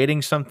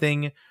creating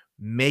something,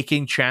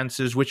 making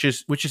chances, which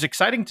is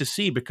exciting to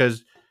see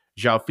because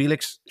João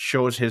Felix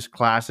shows his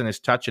class and his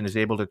touch and is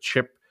able to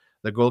chip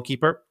the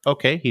goalkeeper.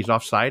 Okay, he's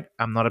offside.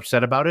 I'm not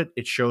upset about it.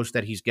 It shows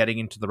that he's getting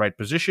into the right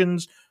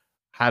positions,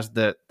 has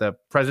the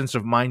presence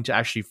of mind to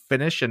actually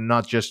finish and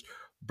not just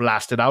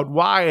blast it out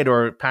wide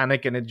or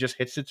panic and it just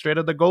hits it straight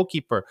at the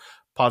goalkeeper.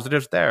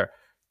 Positives there.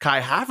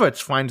 Kai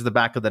Havertz finds the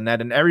back of the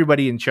net and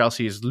everybody in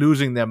Chelsea is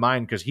losing their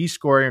mind because he's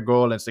scoring a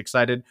goal and it's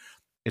excited.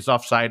 It's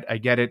offside. I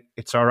get it.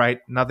 It's all right.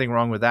 Nothing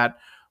wrong with that.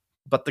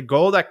 But the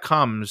goal that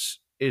comes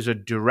is a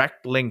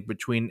direct link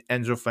between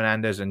Enzo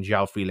Fernandez and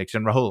João Felix.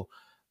 And Rahul,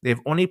 they've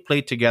only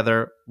played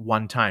together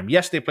one time.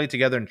 Yes, they played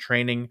together in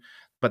training,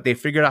 but they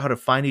figured out how to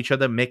find each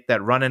other, make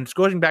that run. And it's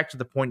going back to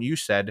the point you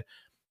said,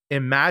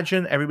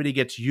 imagine everybody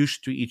gets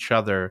used to each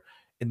other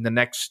in the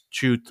next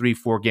 2, 3,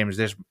 4 games.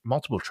 There's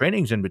multiple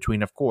trainings in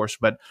between, of course,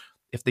 but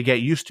if they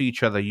get used to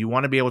each other, you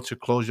want to be able to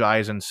close your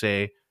eyes and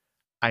say,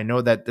 I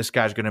know that this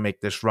guy's going to make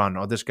this run,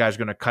 or this guy's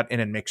going to cut in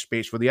and make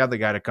space for the other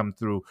guy to come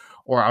through,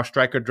 or our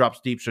striker drops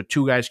deep so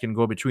 2 guys can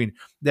go between.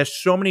 There's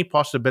so many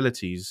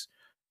possibilities,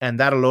 and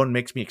that alone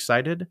makes me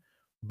excited.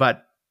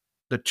 But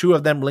the 2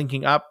 of them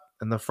linking up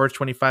in the first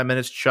 25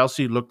 minutes,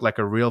 Chelsea looked like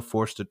a real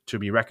force to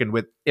be reckoned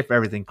with if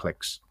everything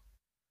clicks.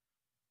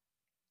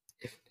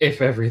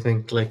 If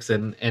everything clicks,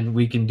 and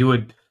we can do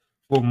it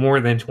for more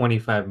than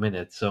 25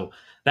 minutes. So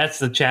that's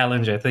the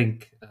challenge. I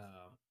think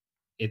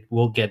it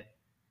will get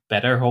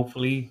better,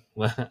 hopefully.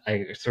 Well,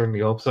 I certainly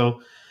hope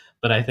so.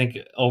 But I think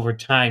over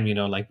time,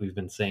 like we've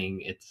been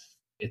saying,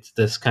 it's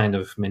this kind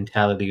of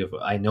mentality of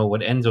I know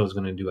what Enzo is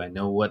going to do. I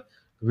know what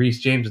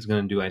Reece James is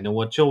going to do. I know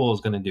what Chilwell is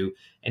going to do.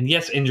 And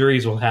yes,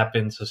 injuries will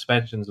happen,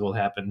 suspensions will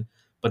happen.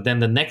 But then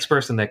the next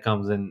person that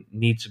comes in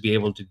needs to be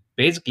able to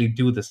basically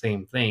do the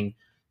same thing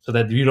so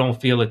that you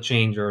don't feel a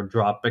change or a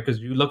drop. Because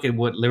you look at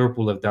what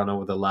Liverpool have done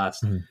over the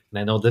last, and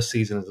I know this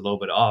season is a little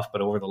bit off,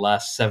 but over the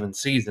last 7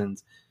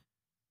 seasons,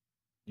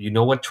 you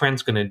know what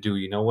Trent's going to do.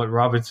 You know what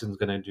Robertson's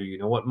going to do. You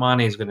know what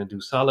Mane is going to do.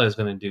 Salah is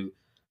going to do.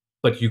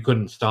 But you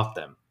couldn't stop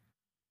them.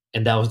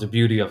 And that was the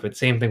beauty of it.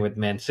 Same thing with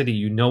Man City.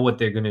 You know what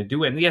they're going to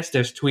do. And yes,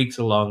 there's tweaks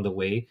along the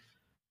way.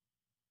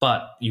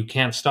 But you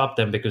can't stop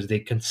them because they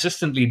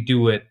consistently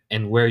do it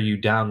and wear you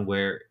down,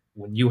 where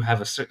when you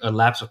have a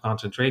lapse of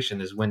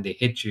concentration is when they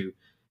hit you.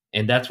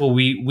 And that's what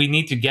we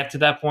need to get to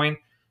that point.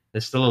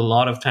 There's still a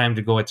lot of time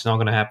to go. It's not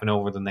going to happen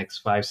over the next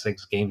 5,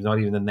 6 games, not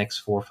even the next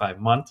 4 or 5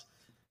 months.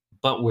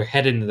 But we're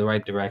headed in the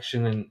right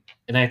direction.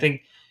 And I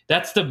think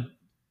that's the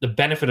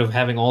benefit of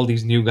having all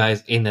these new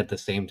guys in at the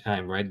same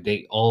time, right?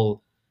 They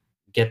all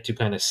get to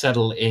kind of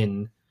settle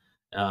in,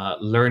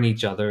 learn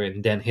each other,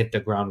 and then hit the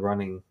ground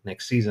running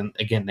next season.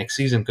 Again, next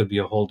season could be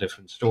a whole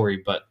different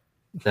story, but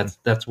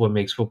that's what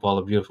makes football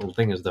a beautiful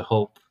thing, is the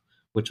hope,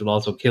 which will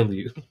also kill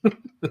you.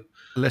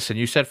 Listen,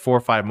 you said 4 or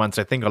 5 months.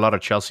 I think a lot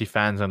of Chelsea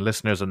fans and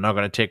listeners are not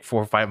going to take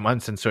 4 or 5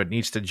 months, and so it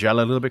needs to gel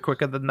a little bit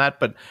quicker than that.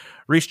 But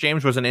Reece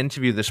James was in an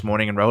interview this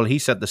morning, and Rahul, he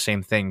said the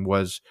same thing,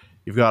 was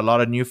you've got a lot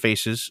of new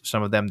faces.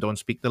 Some of them don't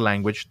speak the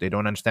language. They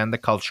don't understand the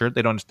culture.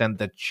 They don't understand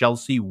the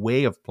Chelsea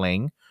way of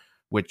playing,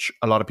 which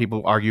a lot of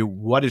people argue,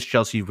 what is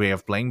Chelsea's way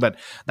of playing? But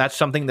that's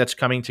something that's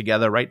coming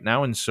together right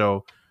now, and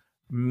so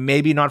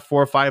maybe not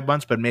 4 or 5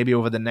 months, but maybe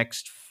over the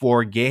next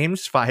 4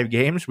 games, 5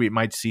 games, we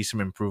might see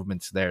some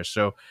improvements there.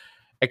 So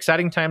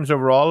exciting times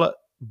overall,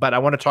 but I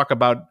want to talk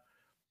about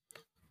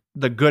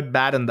the good,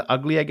 bad, and the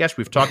ugly, I guess.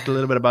 We've talked a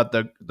little bit about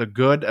the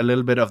good, a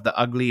little bit of the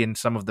ugly in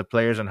some of the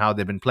players and how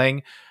they've been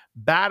playing.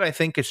 Bad, I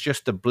think it's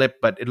just a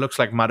blip, but it looks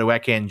like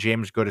Madueke and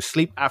James go to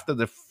sleep after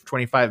the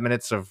 25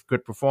 minutes of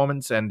good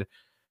performance, and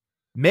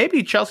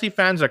maybe Chelsea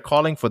fans are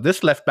calling for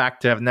this left back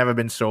to have never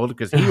been sold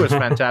because he was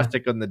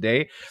fantastic on the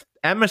day.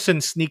 Emerson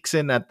sneaks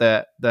in at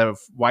the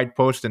wide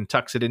post and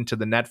tucks it into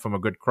the net from a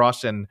good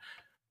cross, and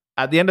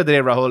at the end of the day,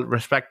 Rahul,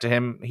 respect to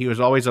him. He was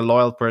always a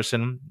loyal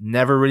person,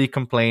 never really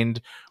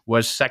complained,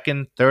 was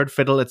second, third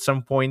fiddle at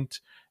some point,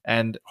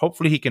 and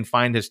hopefully he can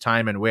find his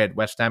time and way at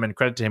West Ham. And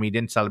credit to him, he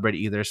didn't celebrate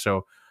either.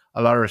 So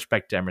a lot of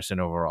respect to Emerson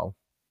overall.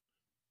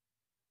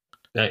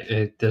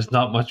 There's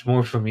not much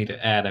more for me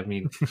to add. I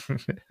mean,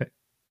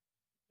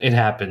 it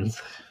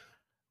happens.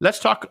 Let's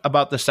talk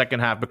about the second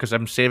half because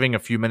I'm saving a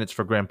few minutes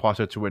for Graham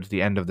Potter towards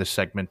the end of this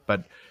segment.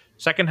 But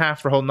second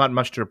half, Rahul, not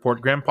much to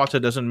report. Graham Potter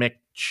doesn't make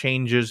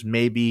changes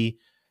maybe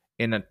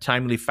in a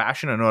timely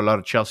fashion. I know a lot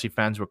of Chelsea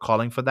fans were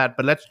calling for that.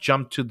 But let's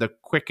jump to the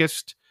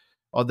quickest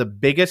or the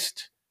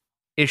biggest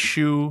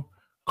issue,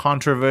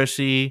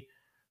 controversy.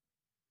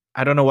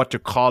 I don't know what to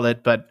call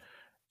it, but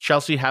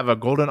Chelsea have a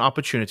golden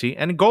opportunity.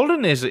 And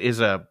golden is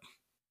a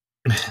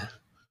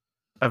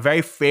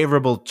very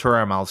favorable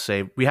term, I'll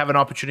say. We have an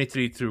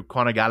opportunity through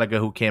Conor Gallagher,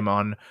 who came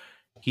on.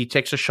 He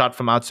takes a shot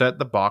from outside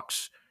the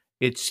box.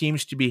 It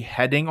seems to be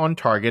heading on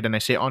target, and I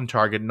say on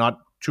target, not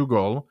to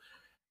goal.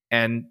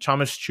 And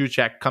Thomas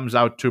Souček comes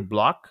out to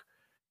block,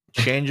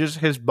 changes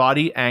his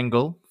body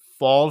angle,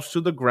 falls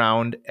to the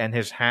ground, and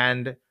his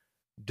hand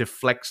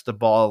deflects the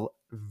ball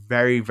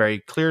very, very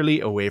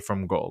clearly away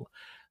from goal.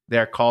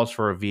 There are calls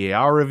for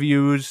VAR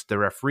reviews. The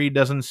referee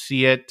doesn't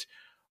see it.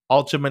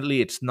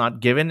 Ultimately, it's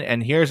not given.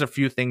 And here's a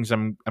few things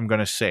I'm going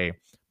to say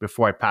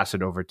before I pass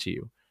it over to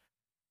you.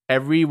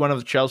 Every one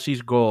of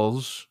Chelsea's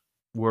goals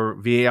were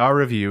VAR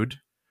reviewed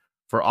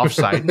for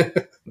offside,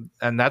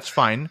 and that's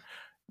fine.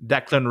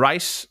 Declan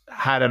Rice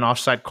had an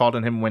offside called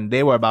on him when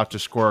they were about to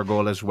score a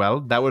goal as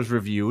well. That was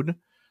reviewed.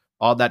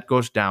 All that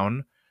goes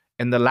down.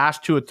 In the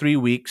last 2 or 3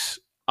 weeks,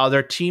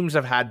 other teams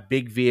have had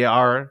big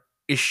VAR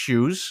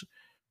issues.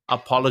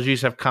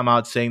 Apologies have come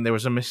out saying there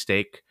was a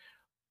mistake.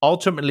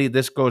 Ultimately,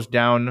 this goes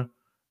down.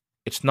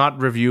 It's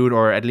not reviewed,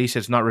 or at least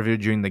it's not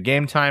reviewed during the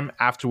game time.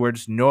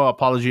 Afterwards, no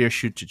apology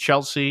issued to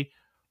Chelsea.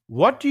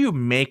 What do you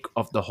make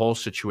of the whole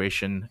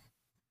situation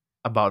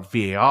about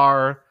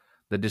VAR,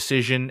 the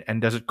decision,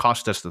 and does it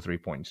cost us the 3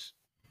 points?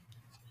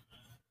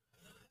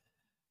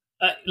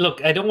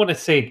 Look, I don't want to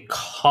say it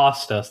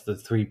cost us the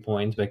 3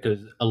 points because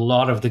a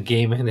lot of the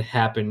game had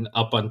happened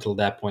up until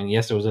that point.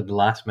 Yes, it was at the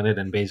last minute,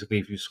 and basically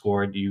if you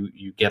scored, you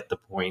get the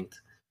point.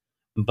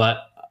 But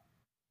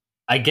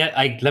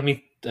let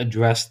me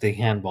address the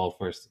handball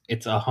first.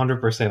 It's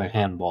 100% a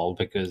handball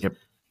because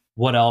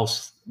what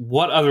else?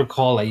 What other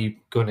call are you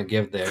going to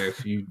give there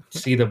if you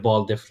see the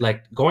ball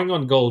deflect, going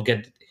on goal,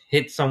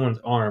 hit someone's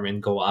arm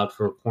and go out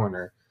for a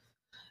corner?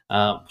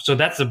 So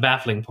that's the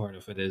baffling part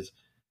of it is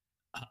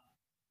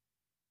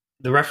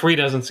the referee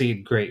doesn't see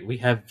it great. We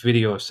have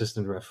video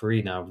assistant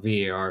referee now,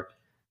 VAR.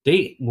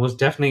 They most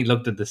definitely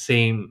looked at the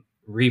same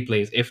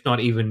replays, if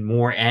not even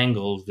more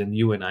angles than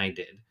you and I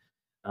did.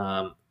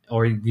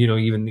 Or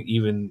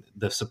even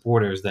the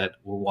supporters that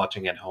were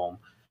watching at home.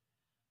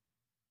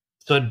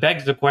 So it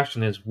begs the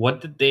question: is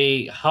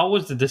how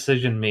was the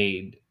decision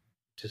made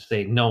to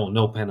say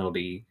no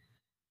penalty,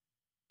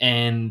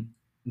 and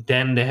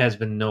then there has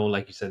been no,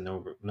 like you said,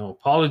 no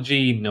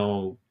apology,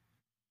 no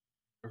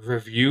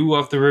review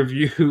of the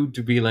review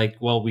to be like,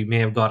 well, we may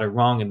have got it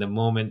wrong in the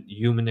moment,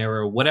 human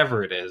error,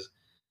 whatever it is,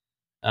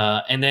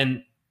 and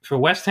then for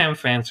West Ham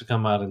fans to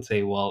come out and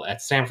say, well,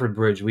 at Stamford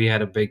Bridge we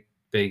had a big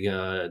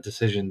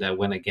decision that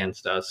went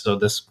against us, so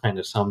this kind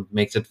of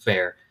makes it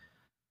fair.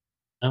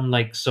 I'm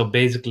like, so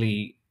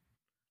basically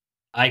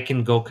I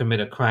can go commit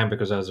a crime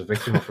because I was a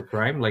victim of a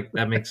crime? Like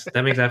that makes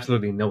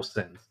absolutely no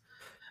sense.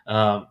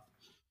 But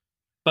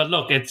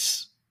look,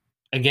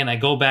 again, I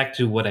go back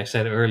to what I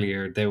said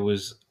earlier. There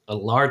was a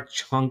large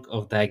chunk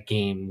of that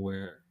game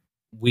where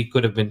we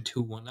could have been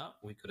 2-1 up,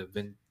 we could have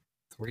been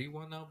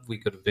 3-1 up, we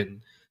could have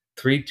been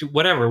 3-2,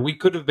 whatever. We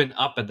could have been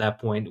up at that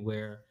point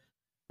where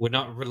we're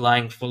not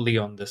relying fully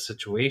on the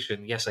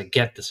situation. Yes, I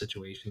get the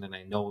situation, and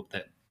I know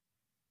that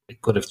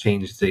it could have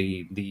changed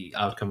the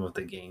outcome of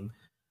the game.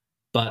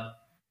 But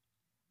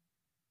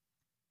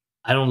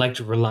I don't like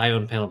to rely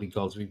on penalty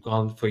calls. We've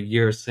gone for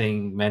years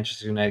saying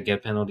Manchester United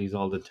get penalties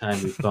all the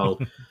time. We've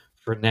called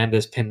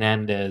Fernandes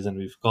Penandes, and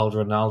we've called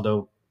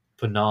Ronaldo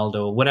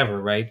Penaldo,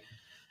 whatever, right?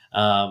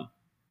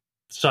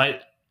 So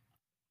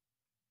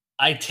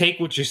I take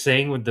what you're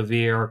saying with the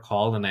VAR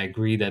call, and I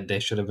agree that there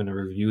should have been a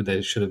review, that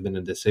it should have been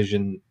a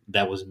decision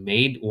that was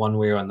made one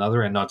way or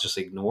another and not just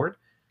ignored.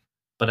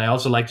 But I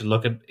also like to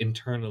look at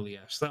internally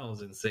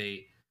ourselves and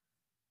say,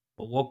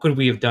 well, what could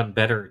we have done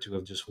better to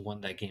have just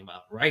won that game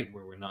outright,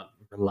 where we're not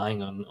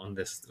relying on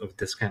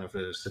this kind of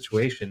a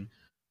situation?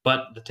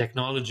 But the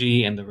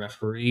technology and the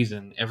referees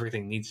and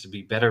everything needs to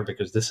be better,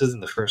 because this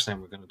isn't the first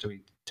time we're going to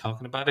be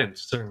talking about it, and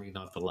it's certainly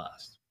not the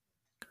last.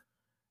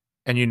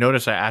 And you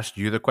notice I asked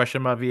you the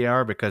question about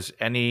VAR because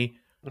any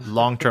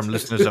long-term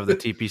listeners of the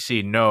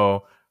TPC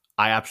know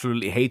I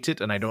absolutely hate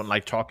it and I don't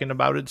like talking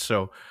about it.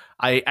 So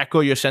I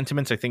echo your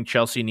sentiments. I think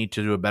Chelsea need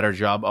to do a better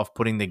job of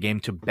putting the game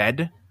to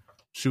bed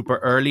super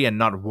early and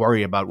not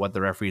worry about what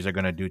the referees are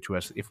going to do to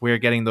us. If we're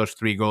getting those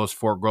 3 goals,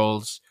 4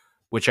 goals,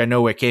 which I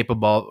know we're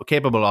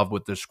capable of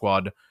with the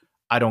squad,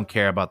 I don't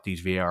care about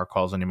these VAR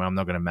calls anymore. I'm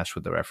not going to mess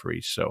with the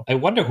referees. So I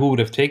wonder who would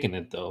have taken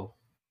it, though.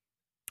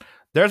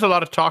 There's a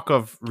lot of talk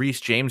of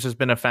Reece James has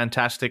been a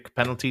fantastic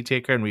penalty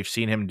taker, and we've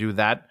seen him do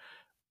that.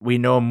 We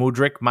know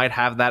Mudryk might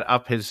have that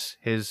up his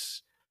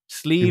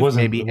sleeve. He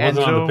Maybe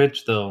wasn't on the Enzo.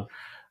 pitch though.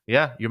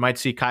 Yeah, you might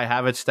see Kai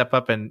Havertz step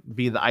up and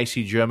be the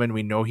icy German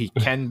we know he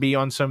can be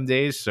on some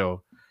days.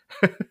 So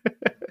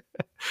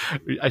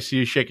I see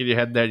you shaking your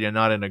head there. You're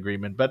not in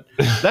agreement. But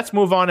let's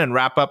move on and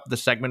wrap up the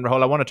segment,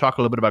 Rahul. I want to talk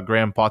a little bit about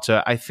Graham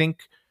Potter. I think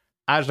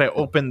as I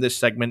opened this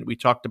segment, we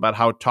talked about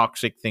how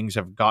toxic things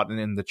have gotten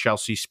in the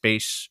Chelsea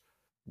space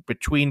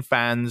between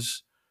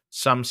fans,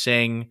 some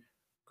saying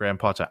Graham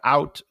Potter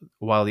out,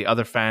 while the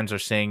other fans are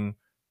saying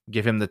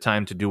give him the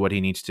time to do what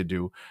he needs to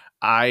do.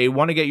 I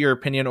want to get your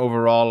opinion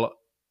overall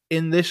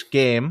in this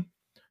game,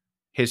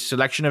 his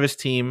selection of his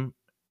team,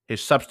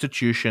 his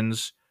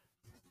substitutions,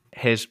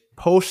 his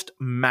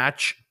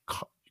post-match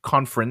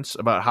conference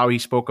about how he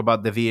spoke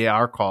about the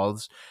VAR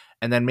calls,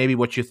 and then maybe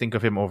what you think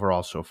of him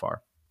overall so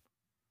far.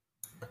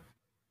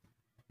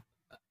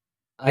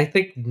 I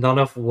think none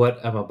of what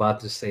I'm about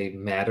to say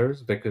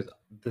matters because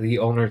the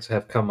owners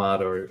have come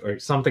out or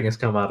something has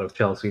come out of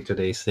Chelsea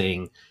today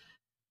saying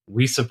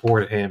we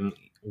support him.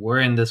 We're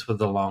in this for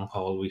the long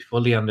haul. We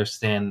fully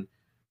understand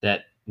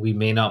that we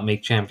may not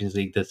make Champions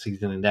League this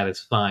season, and that is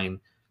fine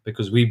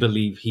because we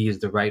believe he is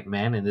the right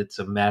man, and it's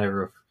a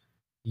matter of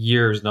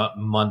years, not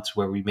months,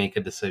 where we make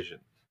a decision.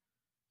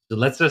 So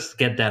let's just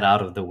get that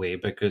out of the way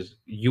because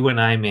you and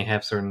I may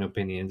have certain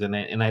opinions,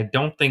 and I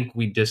don't think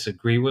we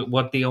disagree with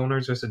what the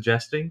owners are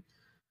suggesting.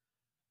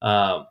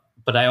 But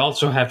I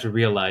also have to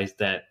realize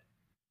that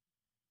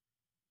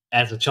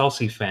as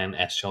Chelsea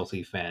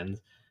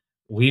fans,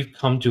 we've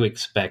come to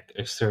expect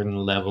a certain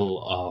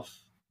level of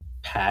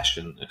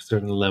passion, a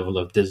certain level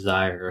of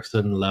desire, a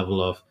certain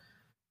level of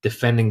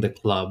defending the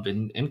club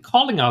and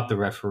calling out the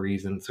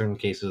referees in certain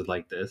cases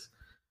like this.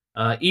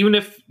 Even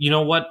if, you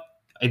know what,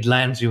 it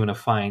lands you in a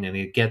fine and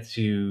it gets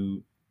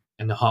you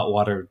in the hot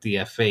water of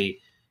the FA,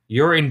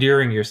 you're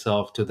endearing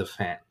yourself to the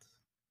fans.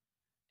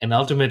 And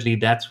ultimately,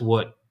 that's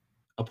what,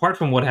 apart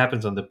from what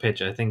happens on the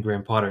pitch, I think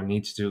Graham Potter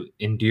needs to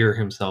endear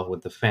himself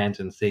with the fans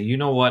and say, you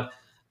know what,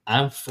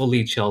 I'm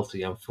fully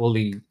Chelsea. I'm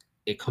fully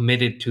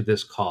committed to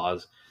this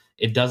cause.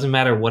 It doesn't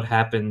matter what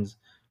happens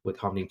with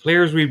how many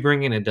players we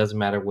bring in. It doesn't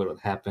matter what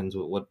happens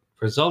with what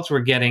results we're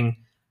getting.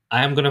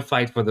 I'm going to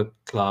fight for the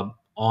club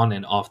on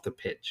and off the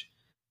pitch.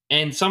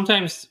 And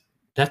sometimes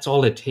that's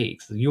all it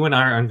takes. You and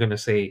I aren't going to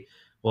say,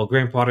 well,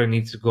 Graham Potter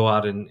needs to go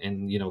out and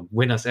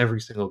win us every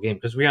single game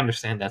because we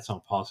understand that's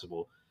not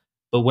possible.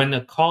 But when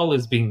a call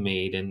is being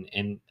made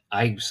and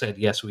I said,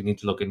 yes, we need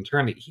to look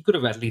internally, he could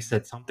have at least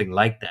said something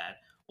like that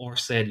or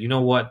said, you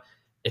know what,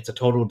 it's a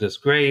total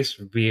disgrace.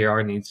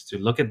 VAR needs to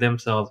look at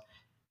themselves.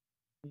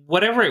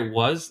 Whatever it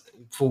was,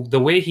 for the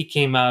way he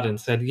came out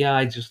and said, yeah,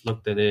 I just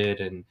looked at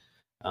it and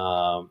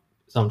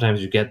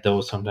sometimes you get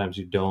those, sometimes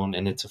you don't,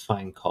 and it's a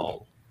fine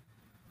call.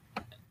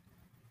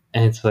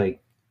 And it's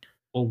like,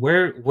 well,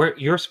 where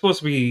you're supposed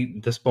to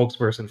be the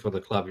spokesperson for the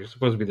club. You're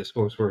supposed to be the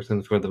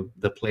spokesperson for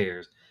the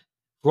players.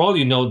 For all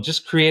you know,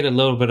 just create a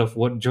little bit of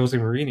what Jose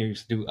Mourinho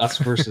used to do, us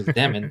versus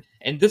them.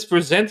 And this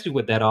presents you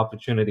with that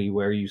opportunity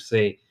where you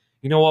say,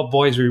 you know what,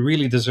 boys, we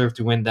really deserve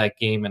to win that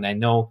game. And I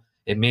know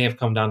it may have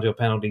come down to a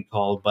penalty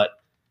call, but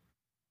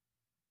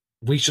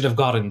we should have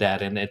gotten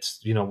that. And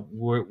it's,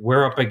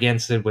 we're up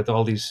against it with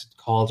all these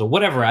calls or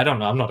whatever. I don't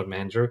know. I'm not a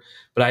manager,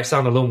 but I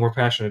sound a little more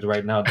passionate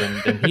right now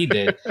than he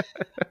did.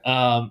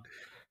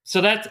 So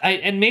that's,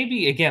 and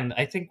maybe, again,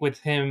 I think with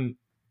him,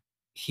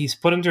 he's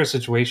put into a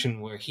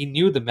situation where he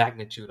knew the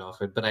magnitude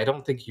of it, but I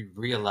don't think he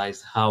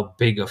realized how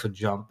big of a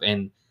jump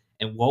and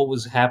what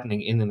was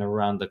happening in and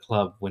around the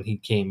club when he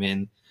came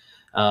in.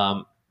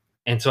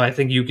 And so I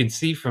think you can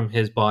see from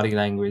his body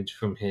language,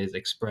 from his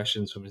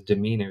expressions, from his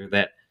demeanor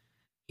that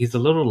he's a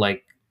little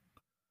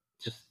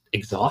just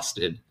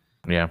exhausted.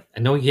 Yeah. I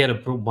know he had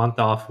a month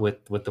off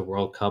with the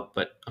World Cup,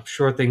 but I'm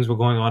sure things were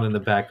going on in the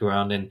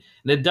background. And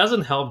it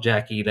doesn't help,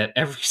 Jackie, that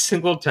every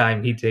single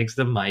time he takes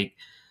the mic,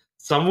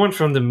 someone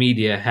from the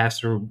media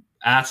has to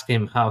ask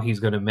him how he's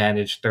going to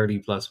manage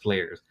 30-plus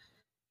players.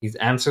 He's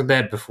answered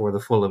that before the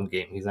Fulham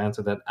game. He's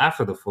answered that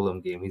after the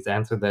Fulham game. He's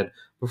answered that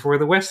before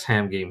the West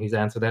Ham game. He's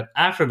answered that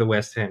after the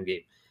West Ham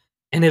game.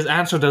 And his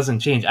answer doesn't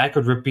change. I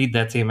could repeat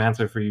that same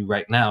answer for you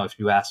right now if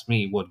you asked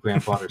me what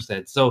Graham Potter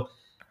said. So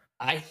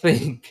I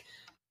think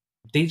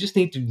they just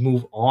need to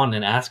move on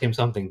and ask him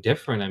something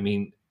different. I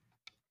mean,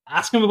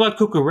 ask him about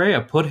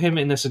Cucurella. Put him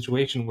in a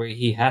situation where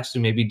he has to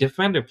maybe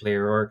defend a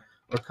player or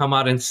come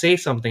out and say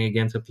something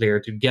against a player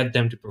to get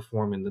them to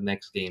perform in the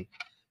next game.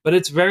 But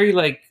it's very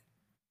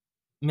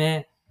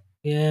meh,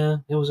 yeah,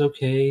 it was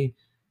okay.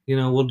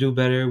 We'll do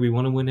better. We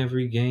want to win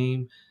every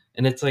game.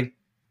 And it's like,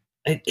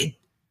 I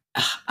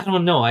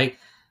don't know. I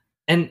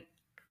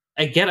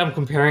get I'm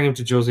comparing him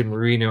to Jose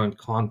Mourinho and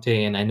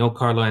Conte, and I know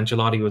Carlo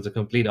Ancelotti was a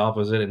complete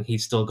opposite, and he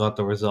still got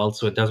the results,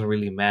 so it doesn't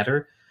really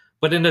matter.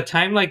 But in a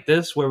time like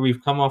this, where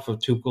we've come off of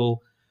Tuchel,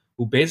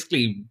 who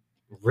basically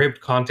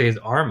ripped Conte's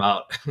arm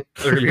out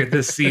earlier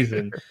this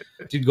season,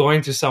 to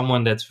going to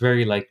someone that's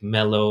very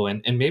mellow,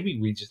 and maybe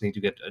we just need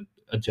to get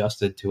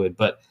adjusted to it.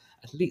 But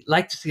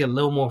like to see a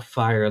little more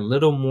fire, a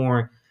little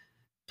more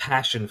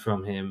passion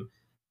from him.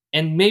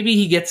 And maybe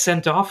he gets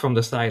sent off from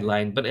the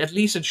sideline, but at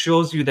least it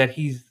shows you that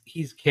he's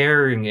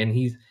caring and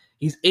he's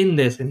in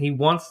this and he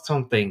wants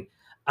something.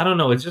 I don't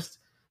know. It's just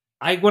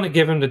I want to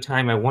give him the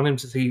time. I want him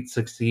to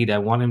succeed. I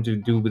want him to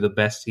do the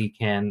best he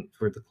can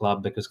for the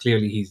club because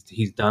clearly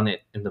he's done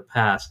it in the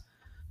past.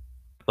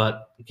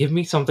 But give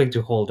me something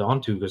to hold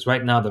on to because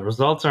right now the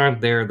results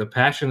aren't there. The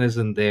passion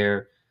isn't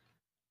there.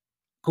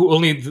 The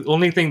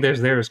only thing there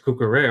is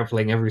Cucurella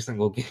playing every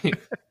single game.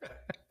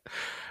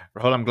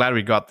 Rahul, I'm glad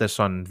we got this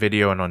on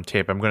video and on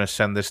tape. I'm going to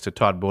send this to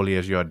Todd Bowley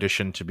as your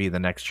audition to be the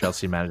next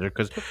Chelsea manager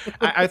because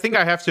I think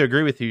I have to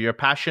agree with you. Your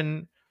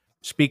passion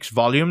speaks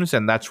volumes,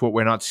 and that's what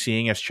we're not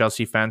seeing as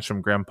Chelsea fans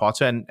from Graham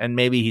Potter. And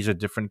maybe he's a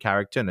different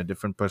character and a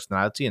different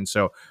personality. And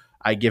so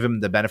I give him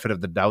the benefit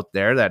of the doubt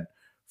there that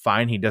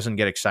fine, he doesn't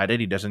get excited.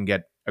 He doesn't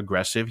get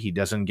aggressive. He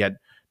doesn't get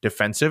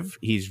defensive.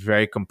 He's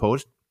very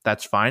composed.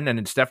 That's fine. And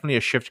it's definitely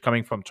a shift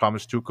coming from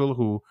Thomas Tuchel,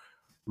 who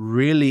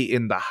really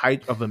in the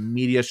height of a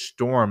media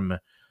storm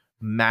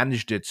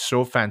managed it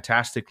so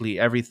fantastically.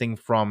 Everything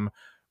from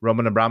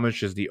Roman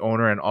Abramovich as the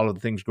owner and all of the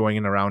things going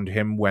in around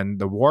him when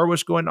the war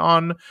was going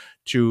on,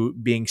 to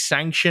being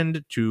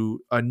sanctioned,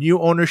 to a new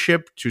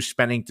ownership, to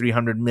spending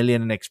 300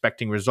 million and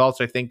expecting results.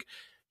 I think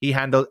he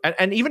handled,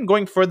 and even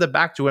going further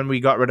back to when we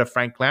got rid of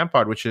Frank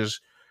Lampard, which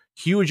is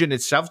huge in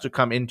itself to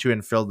come into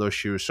and fill those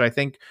shoes. So I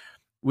think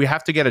we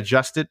have to get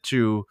adjusted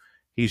to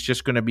he's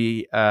just going to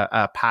be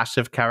a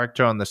passive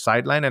character on the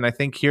sideline. And I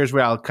think here's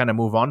where I'll kind of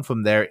move on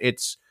from there.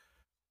 It's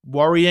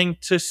worrying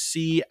to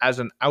see as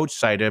an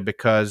outsider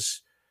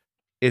because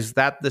is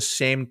that the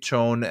same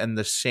tone and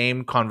the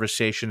same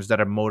conversations that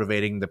are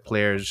motivating the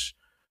players?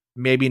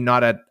 Maybe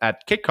not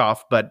at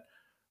kickoff, but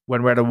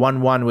when we're at a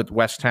 1-1 with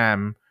West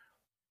Ham,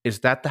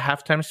 is that the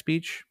halftime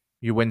speech?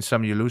 You win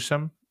some, you lose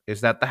some.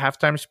 Is that the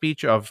halftime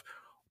speech of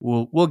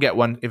we'll get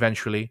one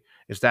eventually?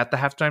 Is that the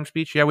halftime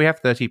speech? Yeah, we have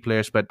 30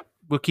 players, but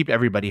we'll keep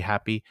everybody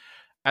happy.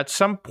 At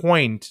some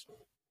point,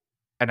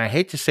 and I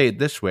hate to say it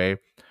this way,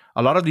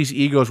 a lot of these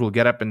egos will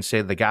get up and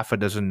say the gaffer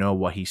doesn't know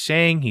what he's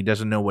saying. He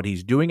doesn't know what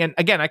he's doing. And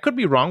again, I could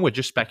be wrong. We're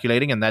just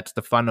speculating, and that's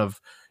the fun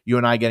of you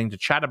and I getting to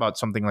chat about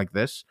something like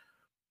this.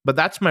 But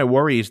that's my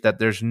worry, is that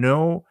there's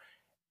no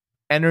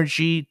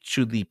energy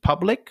to the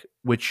public,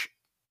 which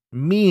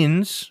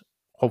means,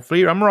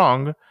 hopefully I'm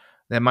wrong,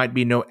 there might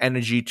be no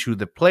energy to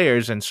the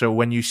players. And so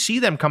when you see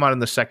them come out in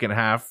the second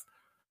half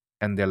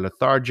and they're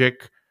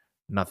lethargic,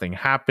 nothing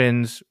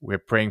happens, we're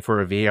praying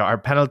for a VAR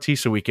penalty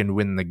so we can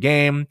win the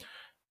game.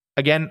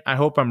 Again, I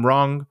hope I'm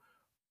wrong.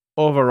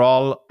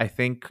 Overall, I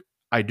think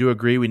I do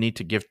agree we need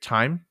to give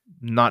time,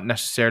 not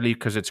necessarily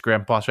because it's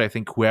Graham Potter. I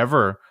think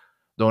whoever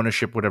the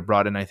ownership would have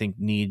brought in, I think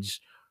needs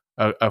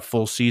a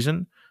full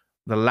season.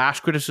 The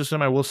last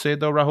criticism I will say,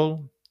 though,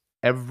 Rahul,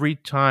 every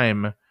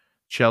time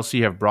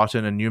Chelsea have brought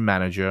in a new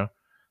manager,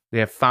 they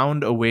have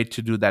found a way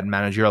to do that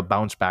managerial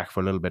bounce back for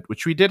a little bit,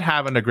 which we did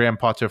have under Graham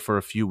Potter for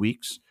a few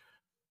weeks.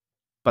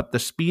 But the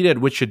speed at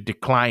which it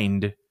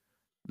declined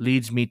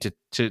leads me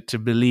to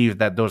believe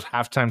that those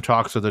halftime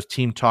talks or those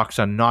team talks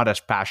are not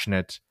as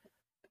passionate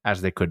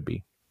as they could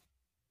be.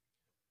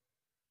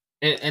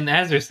 And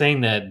as you're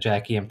saying that,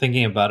 Jackie, I'm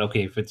thinking about,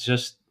 okay, if it's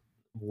just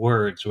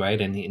words,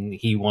 right? And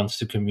he wants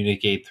to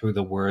communicate through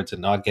the words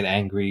and not get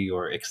angry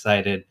or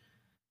excited.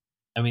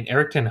 I mean,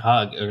 Erik ten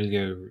Hag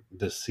earlier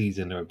this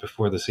season or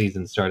before the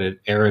season started,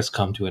 eras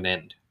come to an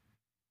end.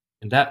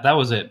 And that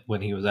was it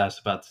when he was asked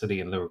about City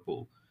and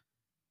Liverpool.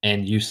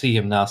 And you see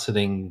him now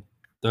sitting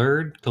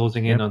third,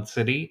 closing in on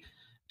City.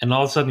 And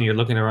all of a sudden you're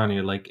looking around and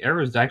you're like,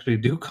 eras actually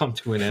do come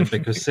to an end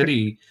because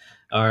City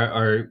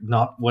are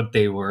not what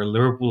they were.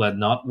 Liverpool are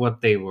not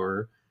what they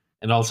were.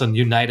 And all of a sudden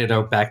United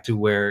are back to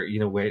where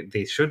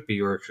they should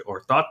be or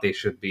thought they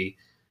should be.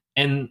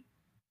 And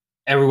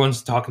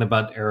everyone's talking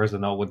about eras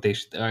and all what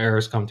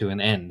eras come to an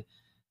end.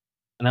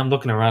 And I'm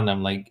looking around and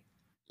I'm like,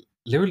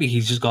 literally,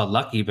 he's just got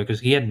lucky because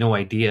he had no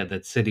idea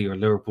that City or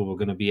Liverpool were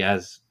going to be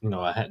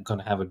going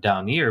to have a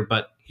down year.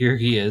 But here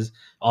he is.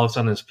 All of a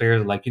sudden, his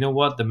players are like, you know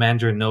what? The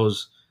manager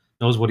knows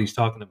what he's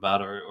talking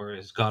about, or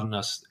has gotten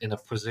us in a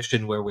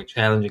position where we're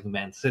challenging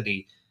Man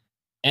City,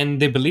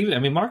 and they believe it. I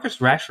mean, Marcus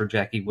Rashford,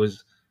 Jackie,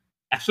 was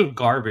absolute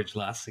garbage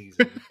last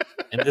season,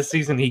 and this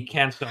season he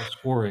can't stop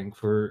scoring.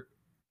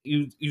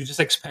 You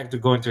just expect to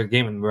go into a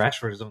game and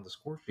Rashford is on the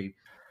score sheet.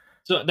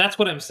 So that's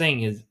what I'm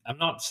saying is I'm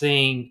not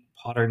saying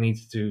Potter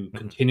needs to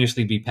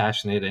continuously be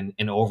passionate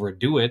and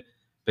overdo it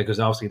because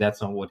obviously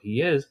that's not what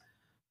he is.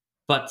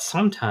 But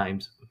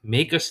sometimes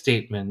make a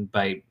statement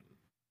by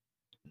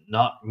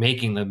not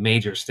making the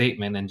major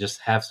statement and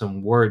just have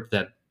some words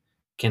that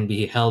can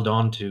be held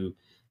on to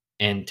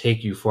and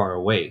take you far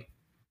away.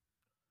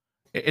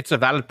 It's a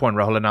valid point,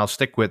 Rahul, and I'll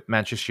stick with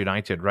Manchester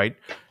United, right?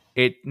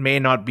 It may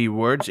not be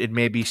words. It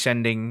may be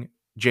sending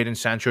Jadon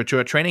Sancho to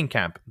a training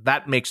camp.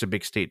 That makes a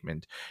big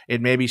statement.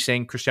 It may be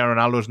saying Cristiano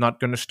Ronaldo is not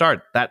going to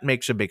start. That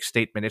makes a big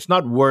statement. It's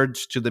not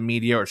words to the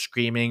media or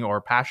screaming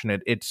or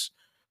passionate. It's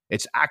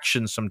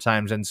actions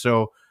sometimes. And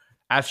so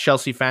as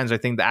Chelsea fans, I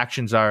think the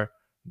actions are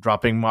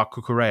dropping Marc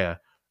Cucurella,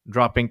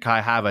 dropping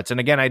Kai Havertz. And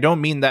again, I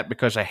don't mean that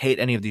because I hate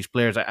any of these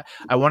players.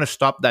 I want to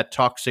stop that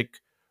toxic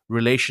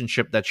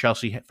relationship that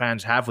Chelsea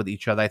fans have with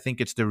each other. I think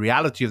it's the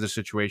reality of the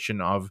situation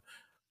of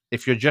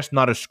if you're just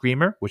not a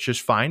screamer, which is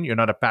fine, you're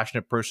not a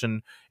passionate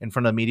person in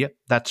front of the media,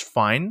 that's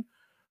fine.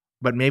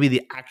 But maybe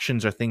the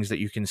actions are things that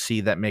you can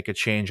see that make a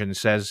change and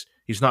says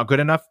he's not good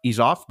enough, he's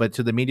off. But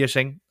to the media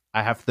saying,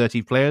 I have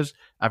 30 players,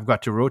 I've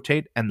got to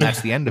rotate, and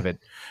that's the end of it.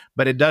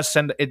 But it does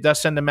send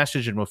a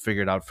message, and we'll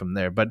figure it out from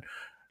there. But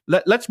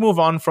let's move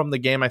on from the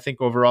game. I think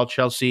overall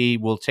Chelsea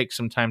will take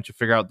some time to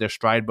figure out their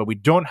stride, but we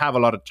don't have a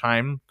lot of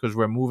time because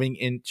we're moving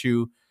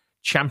into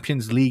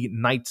Champions League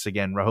nights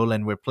again, Rahul,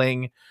 and we're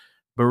playing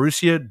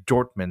Borussia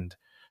Dortmund.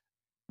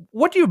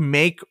 What do you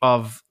make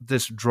of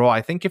this draw?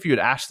 I think if you had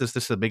asked us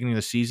this at the beginning of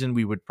the season,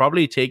 we would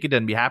probably take it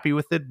and be happy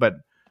with it. But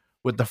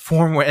with the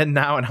form we're in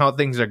now and how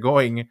things are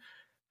going,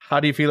 how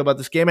do you feel about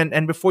this game?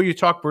 And before you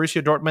talk,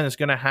 Borussia Dortmund is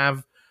going to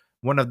have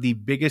one of the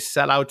biggest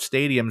sellout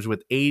stadiums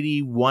with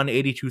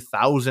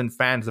 82,000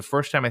 fans. The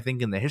first time, I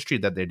think, in the history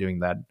that they're doing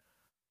that.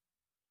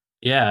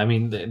 Yeah, I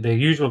mean, the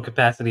usual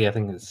capacity, I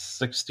think, is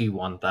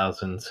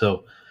 61,000.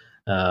 So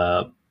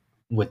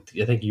with,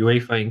 I think,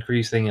 UEFA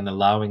increasing and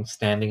allowing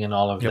standing and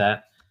all of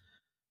that,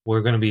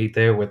 we're going to be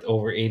there with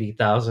over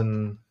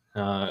 80,000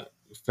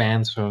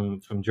 fans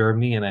from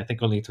Germany, and I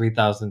think only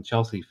 3,000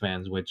 Chelsea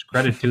fans, which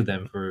credit to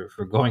them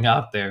for going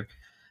out there.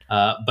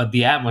 But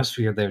the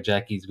atmosphere there,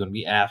 Jackie, is going to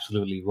be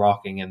absolutely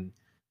rocking, and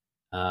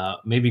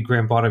maybe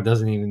Graham Potter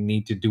doesn't even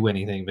need to do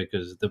anything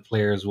because the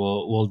players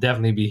will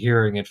definitely be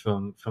hearing it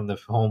from the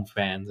home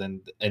fans,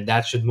 and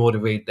that should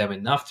motivate them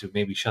enough to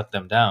maybe shut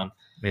them down.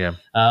 Yeah.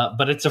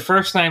 But it's the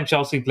first time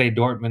Chelsea played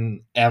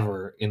Dortmund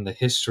ever in the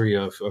history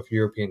of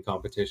European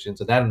competition.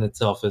 So that in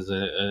itself is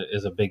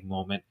a big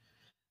moment.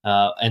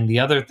 And the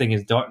other thing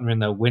is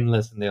Dortmund are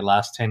winless in their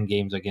last 10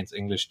 games against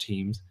English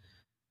teams.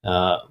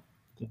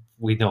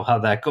 We know how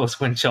that goes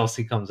when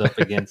Chelsea comes up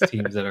against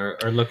teams that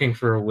are looking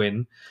for a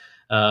win.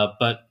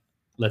 But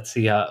let's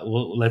see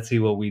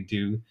what we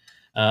do.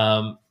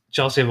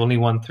 Chelsea have only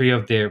won 3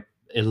 of their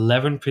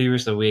 11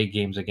 previous away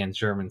games against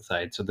German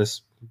sides. So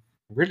this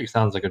really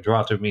sounds like a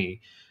draw to me,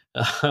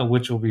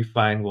 which will be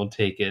fine. We'll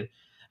take it.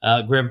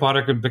 Graham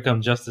Potter could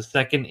become just the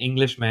second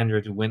English manager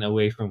to win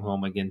away from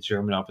home against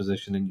German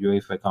opposition in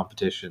UEFA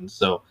competitions.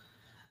 So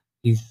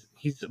he's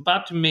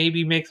about to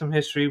maybe make some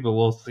history, but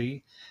we'll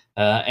see.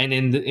 And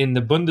in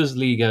the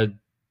Bundesliga,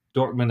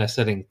 Dortmund are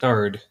sitting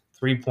third,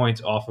 3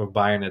 points off of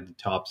Bayern at the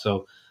top.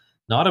 So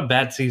not a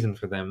bad season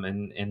for them,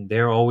 and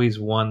they're always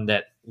one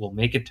that will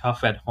make it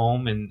tough at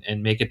home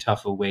and make it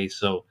tough away.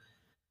 So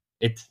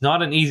it's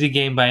not an easy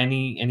game by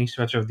any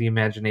stretch of the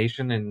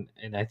imagination,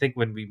 and I think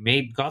when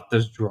we got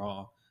this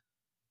draw,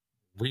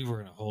 we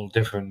were in a whole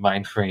different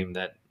mind frame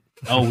that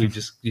we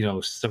just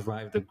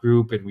survived the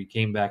group and we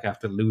came back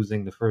after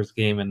losing the first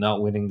game and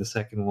not winning the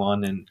second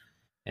one,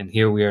 and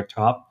here we are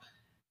top.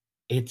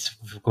 It's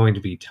going to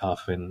be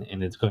tough,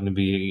 and it's going to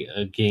be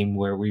a game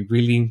where we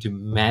really need to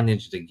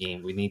manage the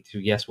game. We need to,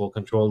 yes, we'll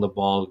control the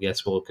ball,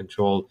 yes, we'll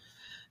control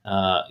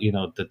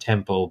the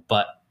tempo,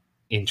 but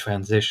in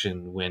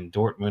transition, when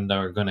Dortmund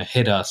are going to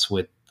hit us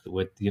with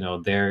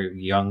their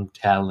young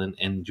talent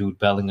and Jude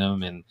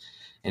Bellingham and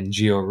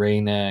Gio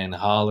Reyna and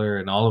Haller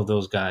and all of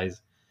those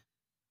guys,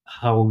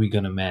 how are we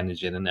going to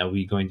manage it? And are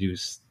we going to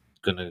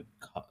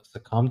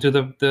succumb to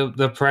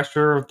the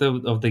pressure of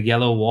the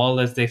yellow wall,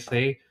 as they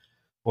say,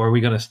 or are we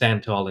going to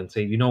stand tall and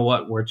say, you know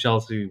what, we're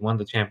Chelsea, we won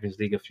the Champions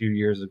League a few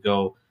years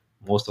ago,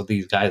 most of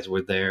these guys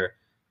were there,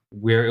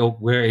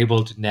 we're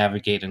able to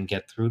navigate and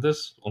get through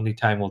this? Only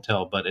time will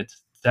tell, but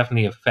it's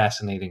definitely a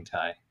fascinating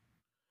tie.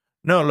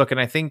 No, look, and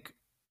I think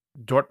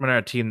Dortmund are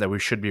a team that we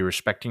should be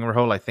respecting,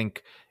 Rahul. I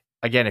think,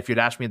 again, if you'd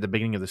asked me at the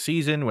beginning of the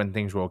season when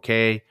things were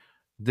okay,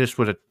 this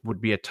would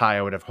be a tie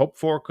I would have hoped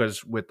for,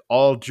 because with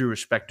all due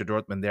respect to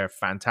Dortmund, they're a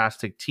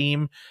fantastic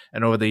team,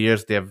 and over the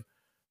years they've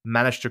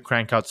managed to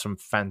crank out some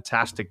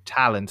fantastic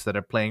talents that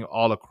are playing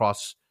all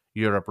across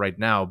Europe right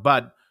now.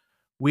 But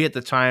we at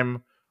the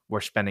time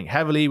were spending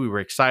heavily, we were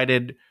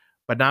excited,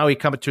 but now we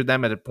come to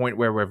them at a point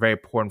where we're very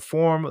poor in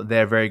form,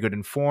 they're very good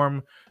in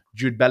form.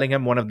 Jude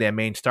Bellingham, one of their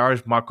main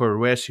stars, Marco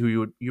Reus,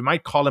 who you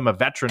might call him a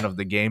veteran of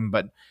the game,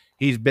 but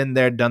he's been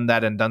there, done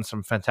that, and done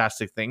some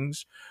fantastic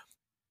things.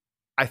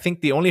 I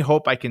think the only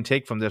hope I can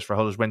take from this,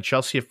 Rahul, is when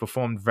Chelsea have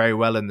performed very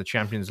well in the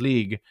Champions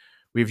League,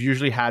 we've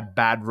usually had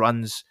bad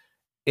runs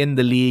in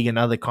the league and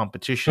other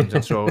competitions.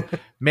 And so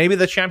maybe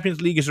the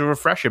Champions League is a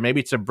refresher.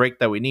 Maybe it's a break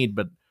that we need.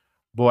 But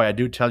boy, I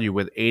do tell you,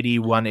 with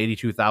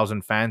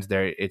 82,000 fans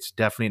there, it's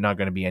definitely not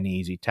going to be any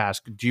easy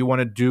task. Do you want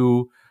to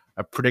do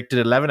a predicted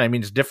 11? I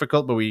mean, it's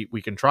difficult, but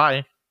we can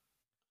try.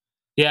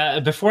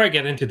 Yeah, before I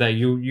get into that,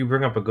 you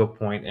bring up a good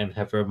point and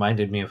have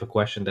reminded me of a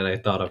question that I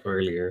thought of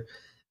earlier.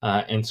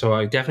 And so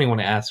I definitely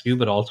want to ask you,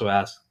 but also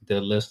ask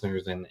the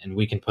listeners, and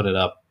we can put it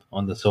up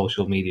on the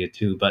social media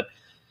too. But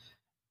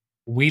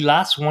we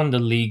last won the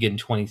league in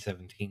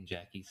 2017,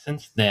 Jackie.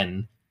 Since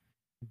then,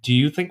 do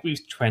you think we've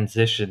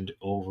transitioned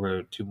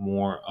over to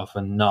more of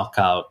a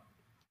knockout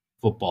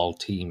football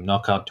team,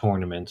 knockout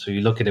tournament? So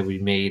you look at it, we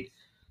made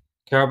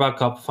Carabao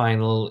Cup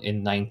final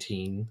in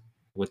 19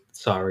 with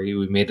Sarri.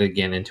 We made it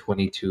again in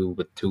 22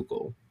 with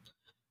Tuchel.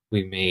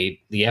 We made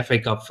the FA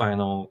Cup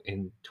final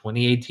in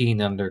 2018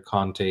 under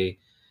Conte,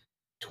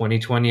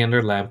 2020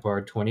 under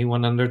Lampard,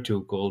 21 under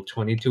Tuchel,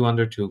 22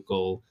 under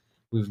Tuchel.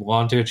 We've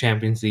gone to a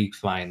Champions League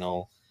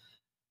final.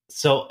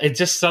 So it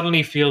just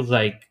suddenly feels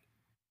like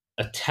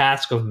a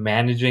task of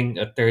managing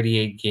a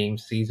 38 game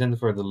season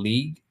for the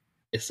league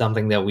is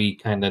something that we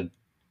kind of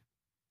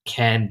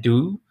can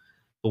do.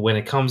 But when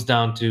it comes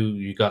down to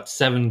you got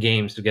 7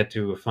 games to get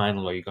to a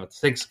final, or you got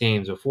 6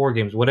 games or 4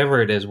 games,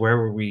 whatever it is,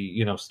 wherever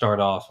we start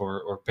off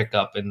or pick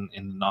up in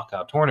the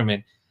knockout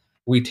tournament,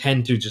 we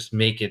tend to just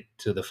make it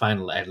to the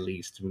final at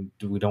least.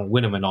 We don't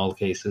win them in all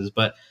cases,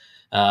 but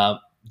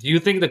do you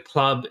think the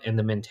club and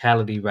the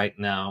mentality right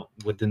now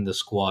within the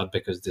squad,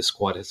 because the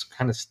squad has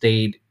kind of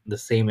stayed the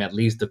same, at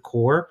least the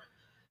core,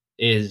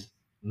 is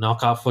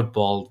knockout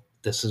football?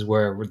 This is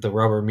where the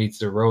rubber meets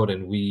the road,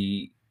 and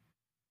we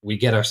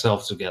get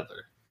ourselves together.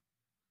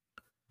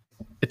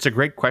 It's a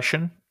great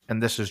question,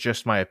 and this is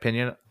just my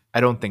opinion.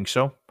 I don't think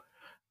so.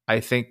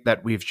 I think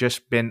that we've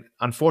just been,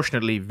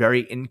 unfortunately,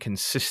 very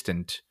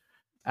inconsistent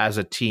as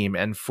a team.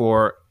 And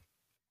for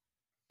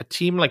a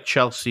team like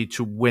Chelsea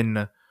to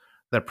win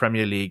the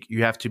Premier League,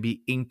 you have to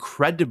be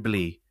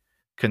incredibly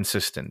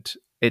consistent.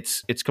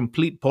 It's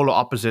complete polar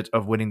opposite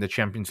of winning the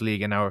Champions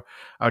League. And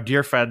our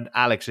dear friend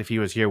Alex, if he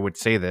was here, would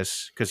say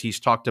this, because he's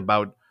talked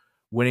about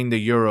winning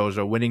the Euros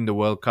or winning the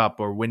World Cup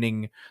or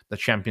winning the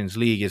Champions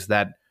League, is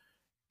that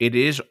it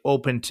is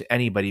open to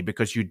anybody,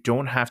 because you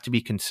don't have to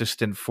be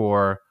consistent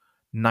for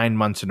 9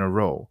 months in a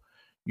row.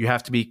 You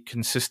have to be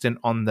consistent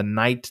on the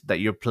night that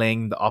you're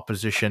playing the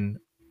opposition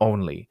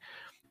only.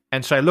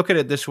 And so I look at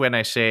it this way and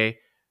I say,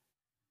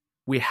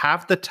 we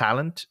have the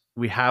talent,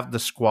 we have the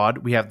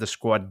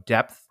squad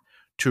depth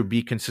to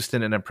be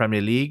consistent in a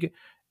Premier League.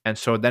 And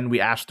so then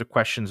we ask the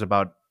questions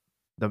about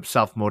the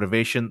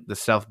self-motivation, the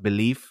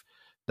self-belief,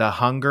 the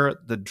hunger,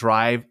 the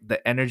drive,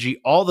 the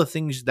energy, all the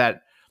things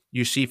that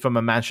you see from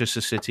a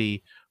Manchester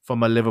City,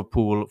 from a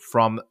Liverpool,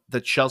 from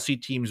the Chelsea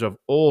teams of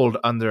old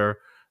under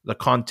the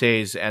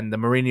Contes and the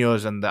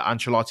Mourinhos and the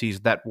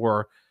Ancelottis that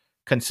were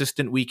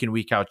consistent week in,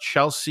 week out.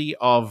 Chelsea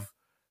of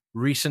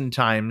recent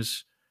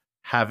times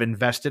have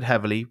invested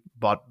heavily,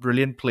 bought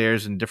brilliant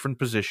players in different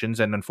positions,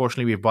 and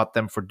unfortunately we've bought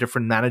them for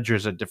different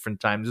managers at different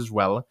times as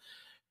well.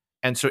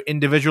 And so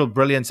individual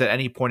brilliance at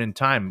any point in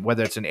time,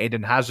 whether it's an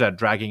Eden Hazard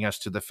dragging us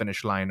to the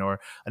finish line, or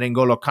an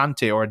N'Golo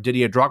Kante or a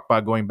Didier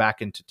Drogba going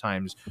back into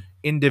times,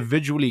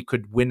 individually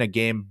could win a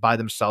game by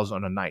themselves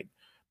on a night.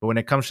 But when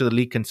it comes to the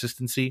league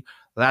consistency,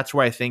 that's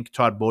where I think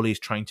Todd Boehly is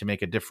trying to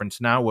make a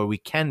difference now, where we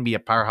can be a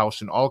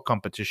powerhouse in all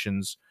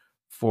competitions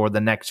for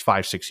the next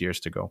 5-6 years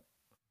to go.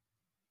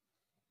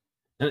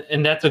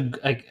 And that's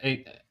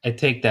I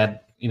take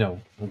that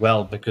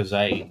well, because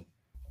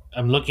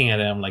I'm looking at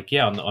it, I'm like,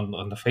 yeah,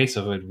 on the face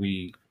of it,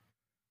 we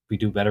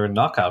do better in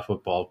knockout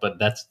football, but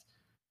that's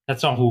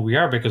not who we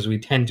are, because we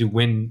tend to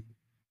win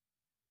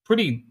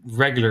pretty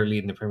regularly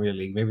in the Premier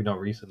League. Maybe not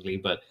recently,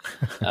 but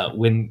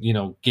win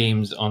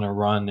games on a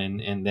run,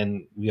 and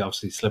then we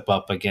obviously slip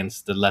up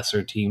against the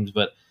lesser teams.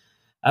 But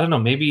I don't know,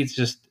 maybe it's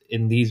just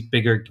in these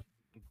bigger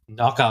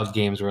knockout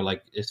games where,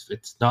 like, if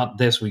it's not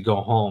this, we go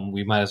home.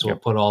 We might as well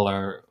put all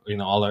our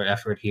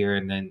effort here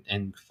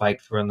and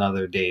fight for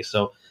another day.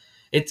 So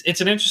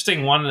it's an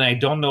interesting one, and I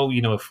don't know,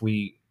 if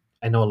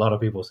I know a lot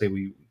of people say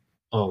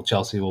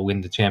Chelsea will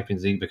win the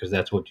Champions League because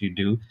that's what you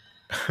do.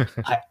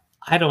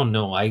 I don't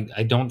know.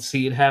 I don't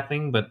see it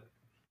happening, but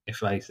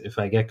if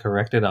I get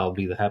corrected, I'll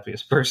be the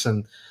happiest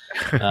person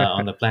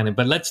on the planet.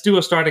 But let's do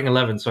a starting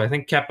 11. So I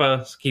think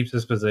Kepa keeps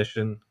his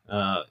position,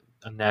 a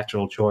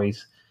natural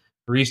choice.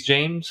 Reece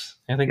James,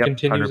 I think,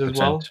 continues 100%. As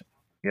well.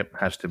 Yep,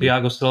 has to be.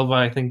 Thiago Silva,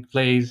 I think,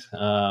 plays.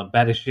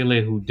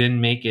 Badiashile, who didn't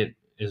make it,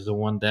 is the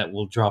one that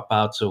will drop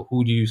out. So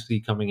who do you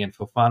see coming in?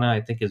 Fofana, I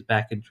think, is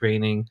back in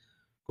training.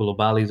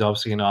 Koulibaly is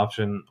obviously an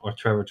option, or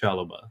Trevor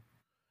Chalobah.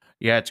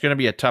 Yeah, it's going to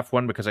be a tough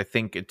one, because I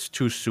think it's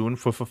too soon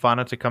for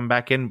Fofana to come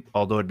back in,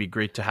 although it'd be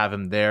great to have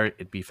him there.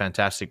 It'd be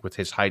fantastic with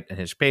his height and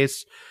his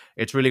pace.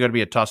 It's really going to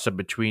be a toss-up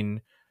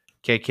between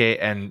KK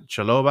and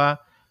Chalobah.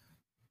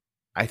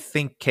 I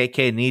think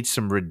KK needs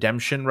some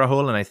redemption,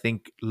 Rahul, and I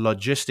think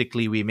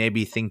logistically we may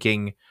be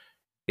thinking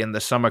in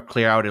the summer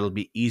clear out, it'll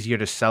be easier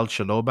to sell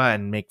Chalobah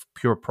and make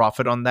pure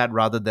profit on that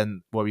rather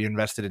than what we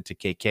invested into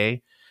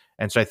KK.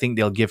 And so I think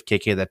they'll give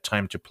KK that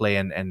time to play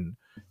and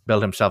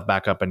build himself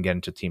back up and get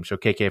into team. So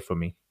KK for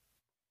me.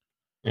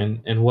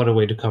 And what a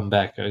way to come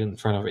back in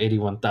front of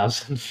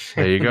 81,000.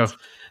 There you go.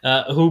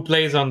 Who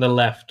plays on the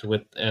left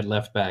with at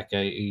left back?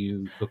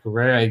 You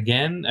Cucurella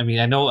again? I mean,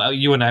 I know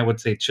you and I would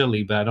say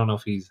Chile, but I don't know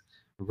if he's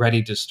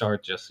ready to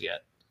start just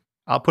yet.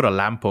 I'll put a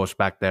lamppost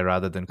back there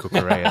rather than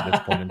Cucurella at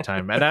this point in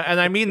time. And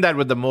I mean that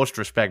with the most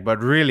respect,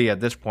 but really at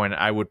this point,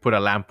 I would put a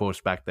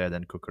lamppost back there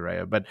than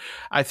Cucurella. But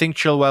I think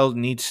Chilwell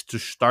needs to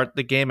start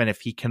the game, and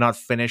if he cannot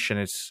finish and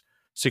it's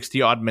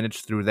 60-odd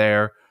minutes through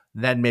there,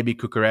 then maybe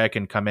Cucurella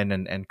can come in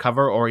and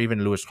cover, or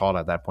even Lewis Hall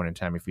at that point in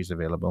time if he's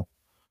available.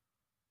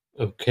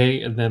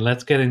 Okay, and then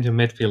let's get into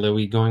midfield. Are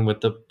we going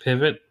with the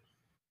pivot?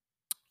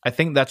 I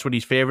think that's what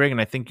he's favoring,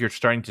 and I think you're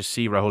starting to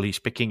see Rahul. He's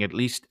picking at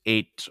least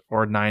 8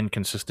 or 9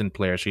 consistent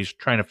players. He's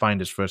trying to find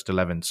his first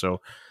 11.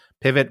 So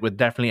pivot with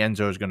definitely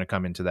Enzo is going to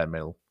come into that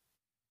middle.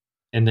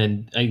 And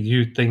then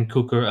you think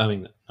not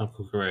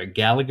Cucurella,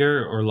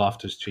 Gallagher or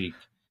Loftus-Cheek?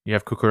 You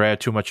have Cucurella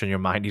too much on your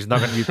mind. He's not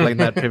going to be playing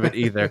that pivot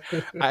either.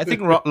 I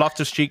think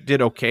Loftus-Cheek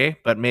did okay,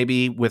 but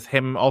maybe with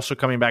him also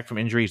coming back from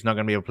injury, he's not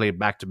going to be able to play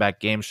back-to-back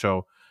games.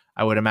 So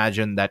I would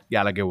imagine that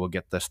Gallagher will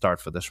get the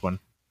start for this one.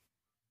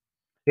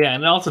 Yeah,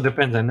 and it also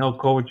depends. I know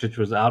Kovacic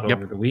was out Yep.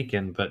 over the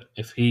weekend, but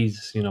if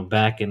he's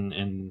back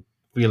and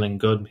feeling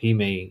good, he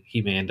may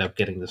end up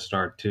getting the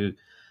start too.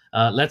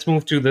 Let's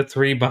move to the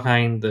three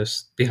behind Kai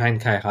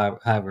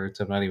Havertz.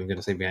 I'm not even going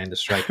to say behind the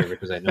striker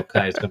because I know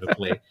Kai is going to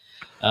play.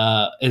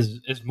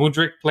 Is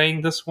Mudryk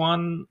playing this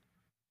one?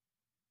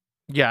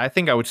 Yeah, I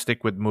think I would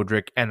stick with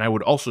Mudryk, and I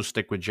would also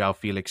stick with João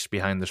Felix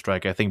behind the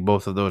strike. I think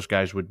both of those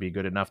guys would be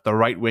good enough. The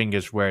right wing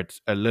is where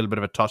it's a little bit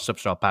of a toss-up,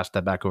 so I'll pass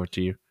that back over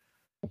to you.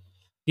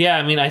 Yeah,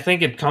 I mean, I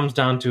think it comes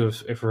down to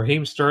if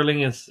Raheem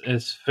Sterling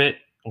is fit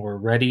or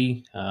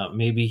ready,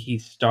 maybe he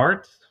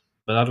starts.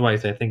 But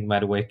otherwise, I think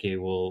Madueke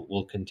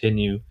will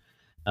continue.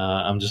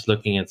 I'm just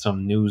looking at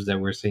some news that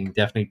we're seeing.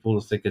 Definitely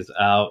Pulisic is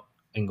out.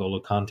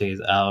 N'Golo Kante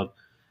is out.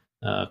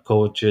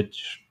 Kovacic,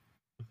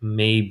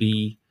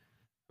 maybe.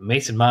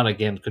 Mason Mount,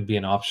 again, could be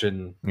an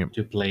option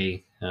to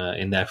play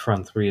in that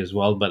front three as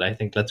well. But I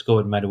think let's go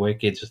with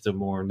Madueke. It's just a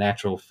more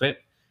natural fit.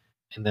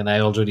 And then I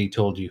already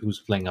told you who's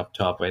playing up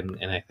top,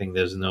 and I think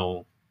there's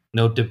no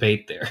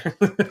debate there.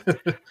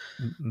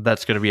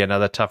 That's going to be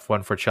another tough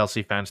one for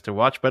Chelsea fans to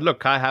watch. But look,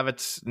 Kai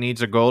Havertz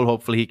needs a goal.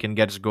 Hopefully he can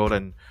get his goal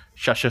and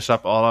shush us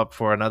up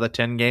for another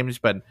 10 games.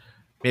 But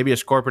maybe a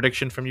score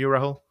prediction from you,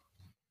 Rahul?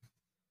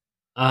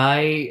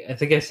 I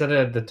think I said it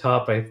at the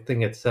top. I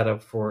think it's set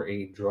up for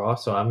a draw,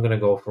 so I'm going to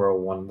go for a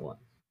 1-1.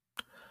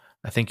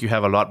 I think you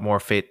have a lot more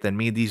faith than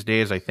me these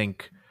days. I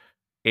think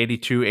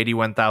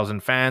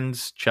 81,000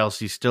 fans.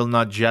 Chelsea's still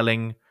not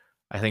gelling.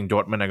 I think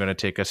Dortmund are going to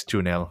take us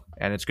 2-0.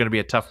 And it's going to be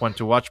a tough one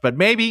to watch. But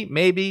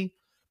maybe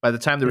by the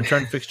time the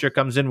return fixture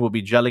comes in, we'll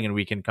be gelling and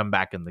we can come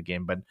back in the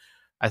game. But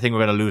I think we're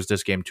going to lose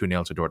this game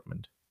 2-0 to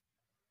Dortmund.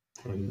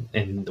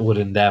 And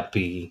wouldn't that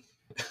be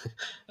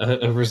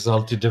a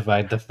result to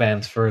divide the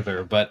fans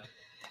further? But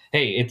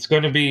hey, it's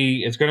going to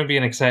be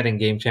an exciting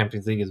game.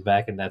 Champions League is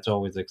back, and that's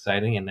always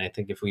exciting. And I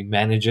think if we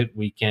manage it,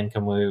 we can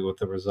come away with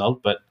the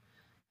result. But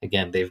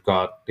again, they've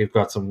got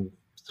some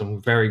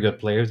very good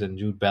players, and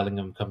Jude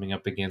Bellingham coming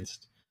up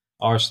against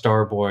our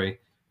star boy,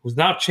 who's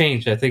not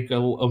changed. I think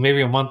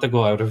maybe a month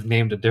ago I would have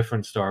named a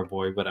different star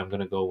boy, but I'm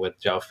going to go with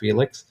João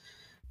Felix.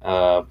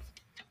 And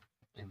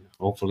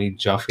hopefully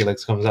João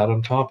Felix comes out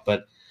on top.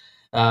 But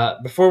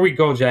before we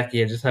go,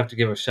 Jackie, I just have to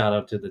give a shout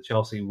out to the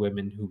Chelsea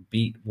women who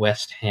beat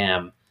West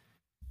Ham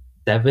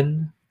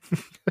 7-0.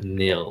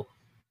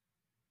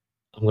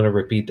 I'm going to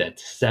repeat that,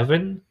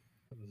 7-0.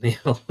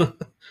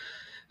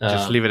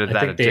 Just leave it at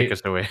that and take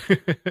us away.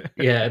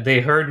 Yeah,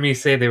 they heard me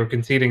say they were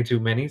conceding too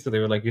many, so they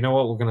were like, you know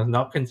what, we're going to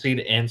not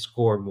concede and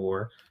score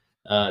more,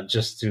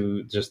 just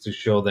to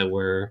show that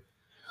we're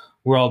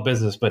all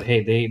business. But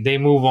hey, they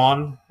move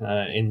on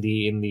in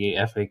the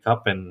FA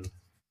Cup, and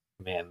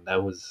man, I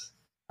was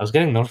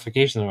getting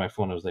notifications on my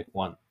phone. I was like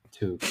 1,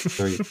 2,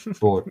 3,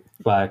 4,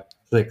 5,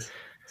 6,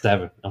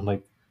 7. I'm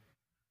like,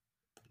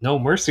 no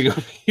mercy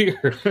over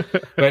here.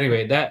 But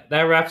anyway, that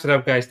wraps it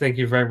up, guys. Thank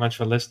you very much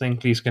for listening.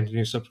 Please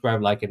continue to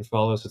subscribe, like, and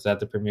follow us. It's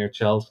at the Premier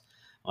Chels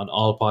on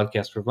all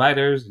podcast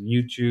providers,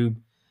 YouTube,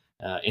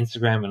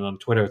 Instagram, and on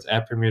Twitter. It's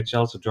at Premier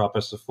Chels. So drop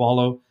us a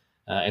follow.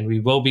 And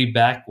we will be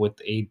back with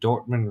a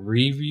Dortmund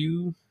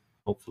review.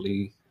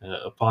 Hopefully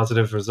a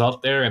positive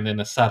result there. And then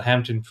a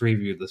Southampton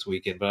preview this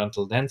weekend. But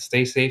until then,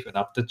 stay safe and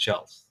up to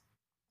Chels.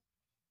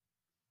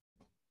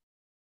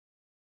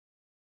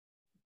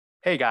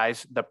 Hey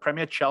guys, the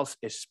Premier Chels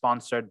is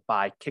sponsored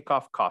by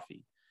Kickoff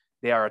Coffee.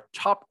 They are a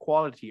top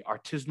quality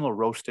artisanal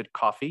roasted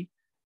coffee.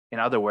 In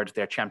other words,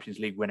 they're Champions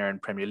League winner and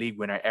Premier League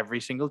winner every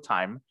single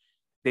time.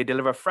 They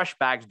deliver fresh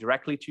bags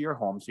directly to your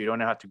home, so you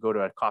don't have to go to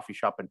a coffee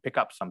shop and pick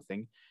up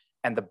something.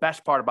 And the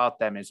best part about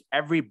them is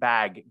every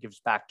bag gives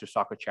back to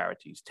soccer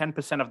charities.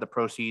 10% of the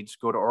proceeds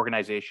go to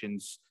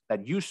organizations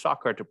that use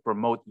soccer to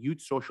promote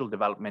youth social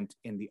development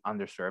in the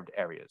underserved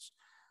areas.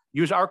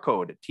 Use our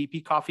code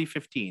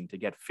TPCoffee15 to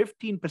get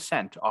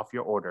 15% off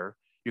your order.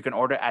 You can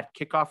order at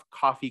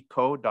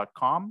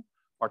kickoffcoffeeco.com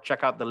or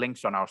check out the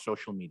links on our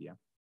social media.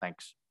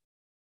 Thanks.